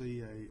intend to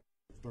see a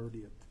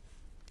 30th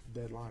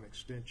deadline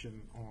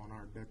extension on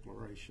our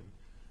declaration.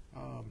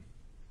 I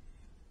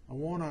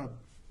want to,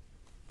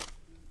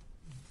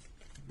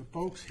 the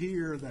folks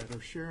here that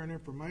are sharing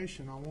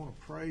information, I want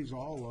to praise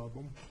all of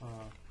them,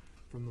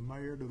 from the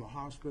mayor to the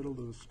hospital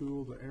to the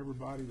school to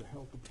everybody, the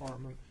health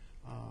department.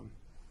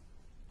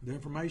 The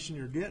information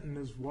you're getting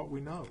is what we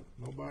know.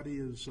 Nobody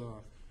is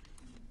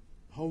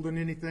holding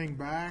anything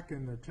back,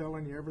 and they're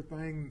telling you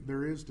everything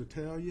there is to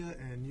tell you,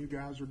 and you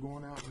guys are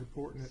going out and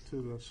reporting it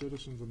to the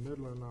citizens of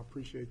Midland, and I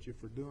appreciate you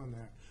for doing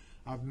that.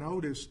 I've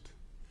noticed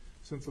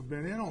since I've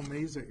been in on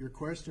these, that your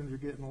questions are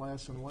getting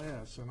less and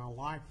less, and I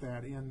like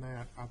that in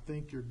that I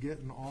think you're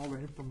getting all the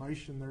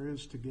information there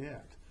is to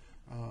get.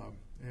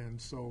 And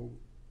so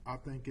I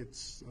think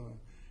it's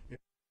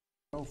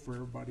well for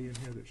everybody in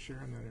here that's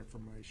sharing that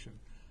information.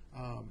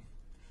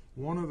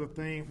 One of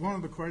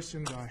the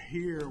questions I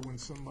hear when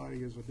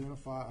somebody is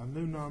identified a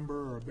new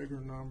number or a bigger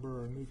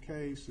number or a new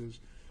case is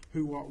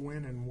who, what,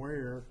 when, and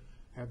where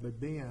have they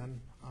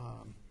been?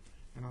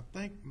 And I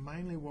think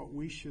mainly what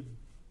we should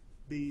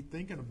be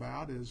thinking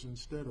about is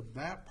instead of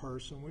that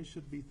person, we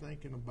should be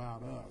thinking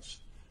about us.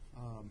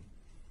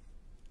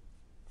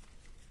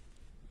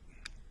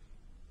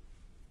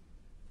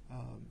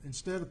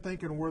 Instead of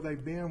thinking where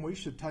they've been, we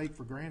should take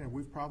for granted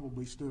we've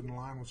probably stood in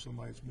line with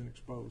somebody that's been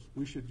exposed.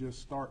 We should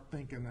just start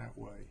thinking that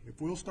way.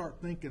 If we'll start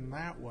thinking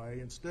that way,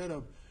 instead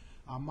of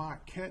I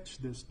might catch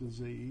this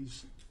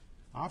disease,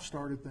 I've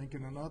started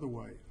thinking another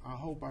way. I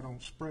hope I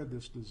don't spread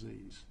this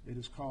disease. It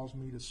has caused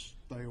me to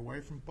stay away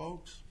from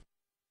folks,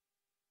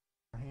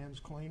 my hands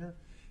cleaner.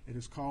 It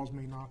has caused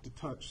me not to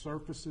touch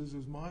surfaces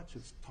as much.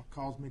 It's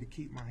caused me to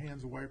keep my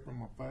hands away from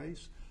my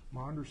face.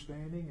 My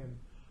understanding, and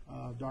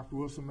Dr.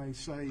 Wilson may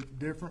say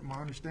different, my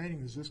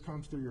understanding is this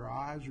comes through your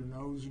eyes, your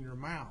nose, and your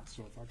mouth.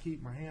 So if I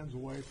keep my hands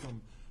away from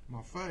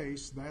my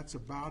face, that's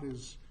about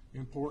as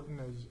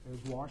important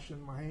as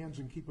washing my hands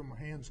and keeping my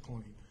hands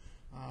clean.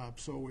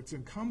 So it's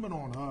incumbent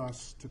on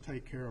us to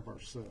take care of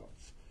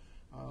ourselves.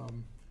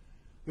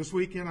 This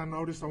weekend I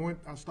noticed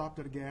I stopped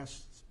at a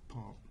gas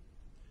pump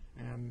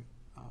and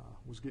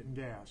was getting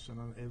gas, and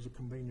it was a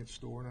convenience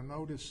store, and I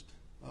noticed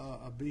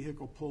a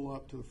vehicle pull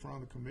up to the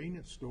front of the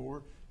convenience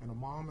store, and a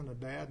mom and a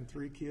dad and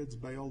 3 kids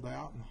bailed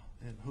out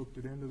and hooked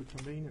it into the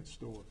convenience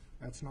store.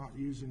 That's not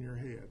using your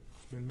head.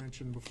 It's been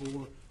mentioned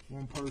before,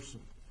 one person.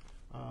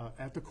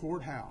 At the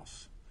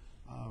courthouse,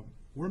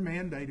 we're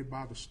mandated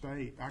by the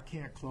state. I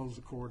can't close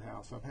the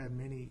courthouse. I've had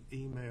many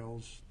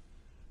emails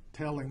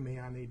telling me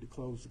I need to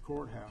close the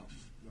courthouse.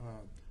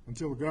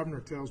 Until the governor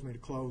tells me to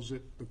close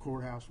it, the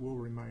courthouse will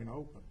remain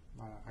open.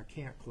 I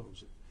can't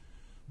close it.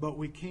 But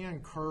we can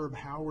curb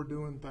how we're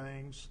doing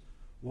things,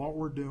 what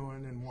we're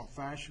doing, and what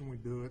fashion we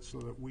do it so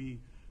that we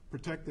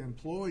protect the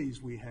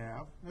employees we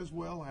have as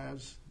well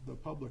as the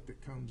public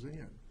that comes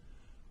in.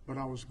 But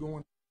I was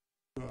going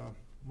to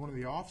one of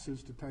the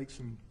offices to take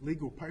some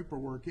legal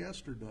paperwork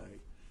yesterday,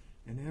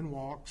 and in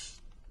walks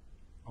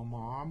a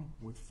mom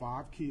with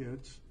 5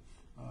 kids,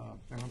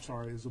 and I'm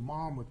sorry, is a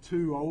mom with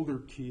 2 older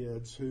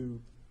kids who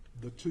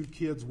the 2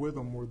 kids with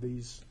them were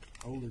these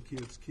older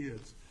kids'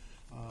 kids.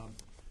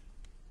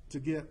 To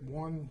get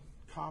one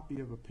copy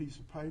of a piece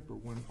of paper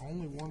when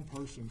only one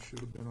person should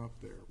have been up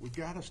there. We've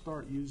got to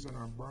start using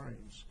our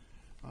brains.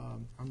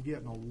 I'm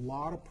getting a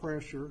lot of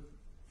pressure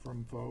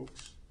from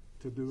folks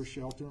to do a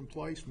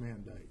shelter-in-place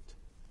mandate.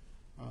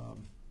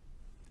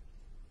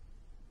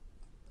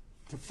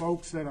 To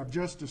folks that I've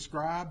just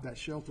described, that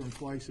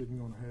shelter-in-place isn't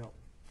going to help.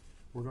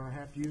 We're going to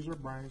have to use our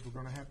brains. We're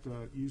going to have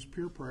to use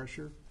peer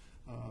pressure.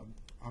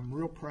 I'm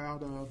real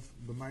proud of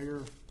the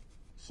mayor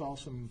saw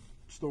some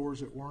stores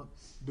that weren't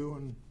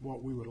doing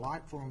what we would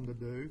like for them to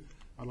do.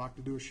 I'd like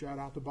to do a shout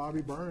out to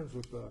Bobby Burns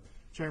with the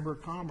Chamber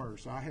of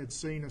Commerce. I had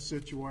seen a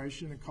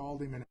situation and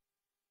called him an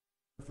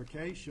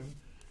verification,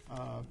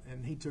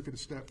 and he took it a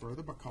step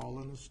further by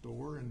calling the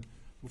store, and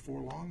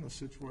before long the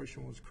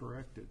situation was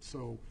corrected.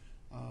 So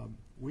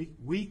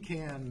we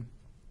can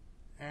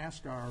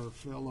ask our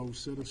fellow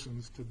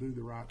citizens to do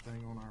the right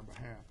thing on our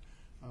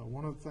behalf.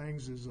 One of the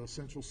things is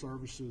essential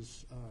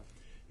services.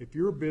 If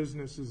your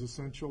business is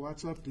essential,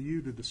 that's up to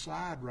you to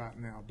decide right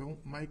now. Don't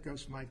make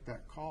us make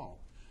that call.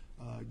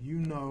 You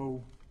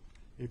know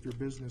if your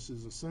business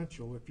is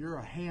essential. If you're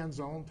a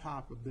hands-on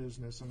type of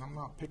business, and I'm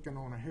not picking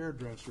on a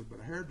hairdresser, but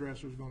a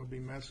hairdresser is going to be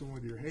messing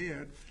with your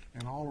head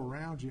and all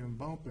around you and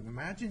bumping.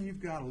 Imagine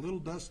you've got a little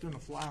dusting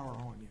of flour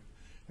on you,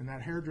 and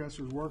that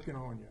hairdresser is working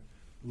on you.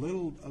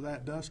 Little of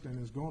that dusting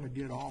is going to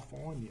get off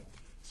on you.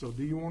 So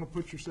do you want to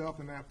put yourself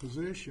in that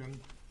position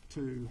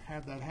to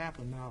have that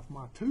happen? Now, if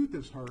my tooth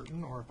is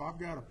hurting or if I've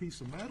got a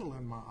piece of metal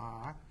in my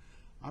eye,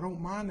 I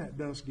don't mind that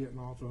dust getting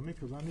off of me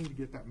because I need to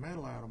get that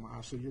metal out of my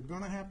eye. So you're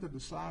going to have to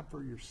decide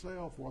for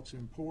yourself what's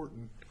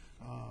important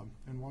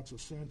and what's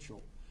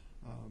essential.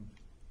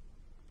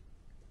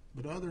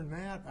 But other than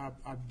that,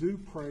 I do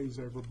praise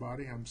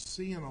everybody. I'm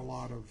seeing a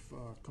lot of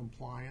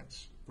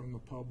compliance from the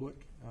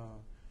public,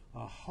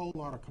 a whole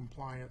lot of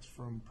compliance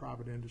from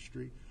private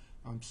industry.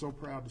 I'm so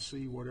proud to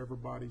see what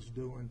everybody's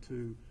doing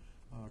to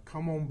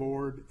come on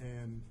board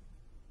and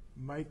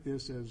make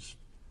this as,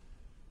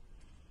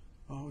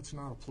 it's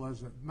not a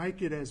pleasant,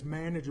 make it as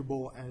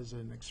manageable as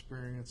an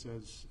experience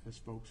as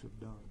folks have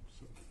done.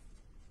 So,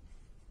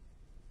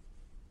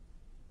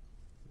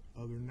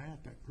 other than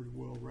that, that pretty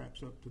well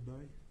wraps up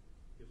today.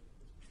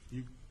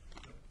 You?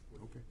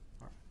 Okay,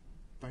 all right.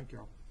 Thank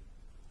y'all.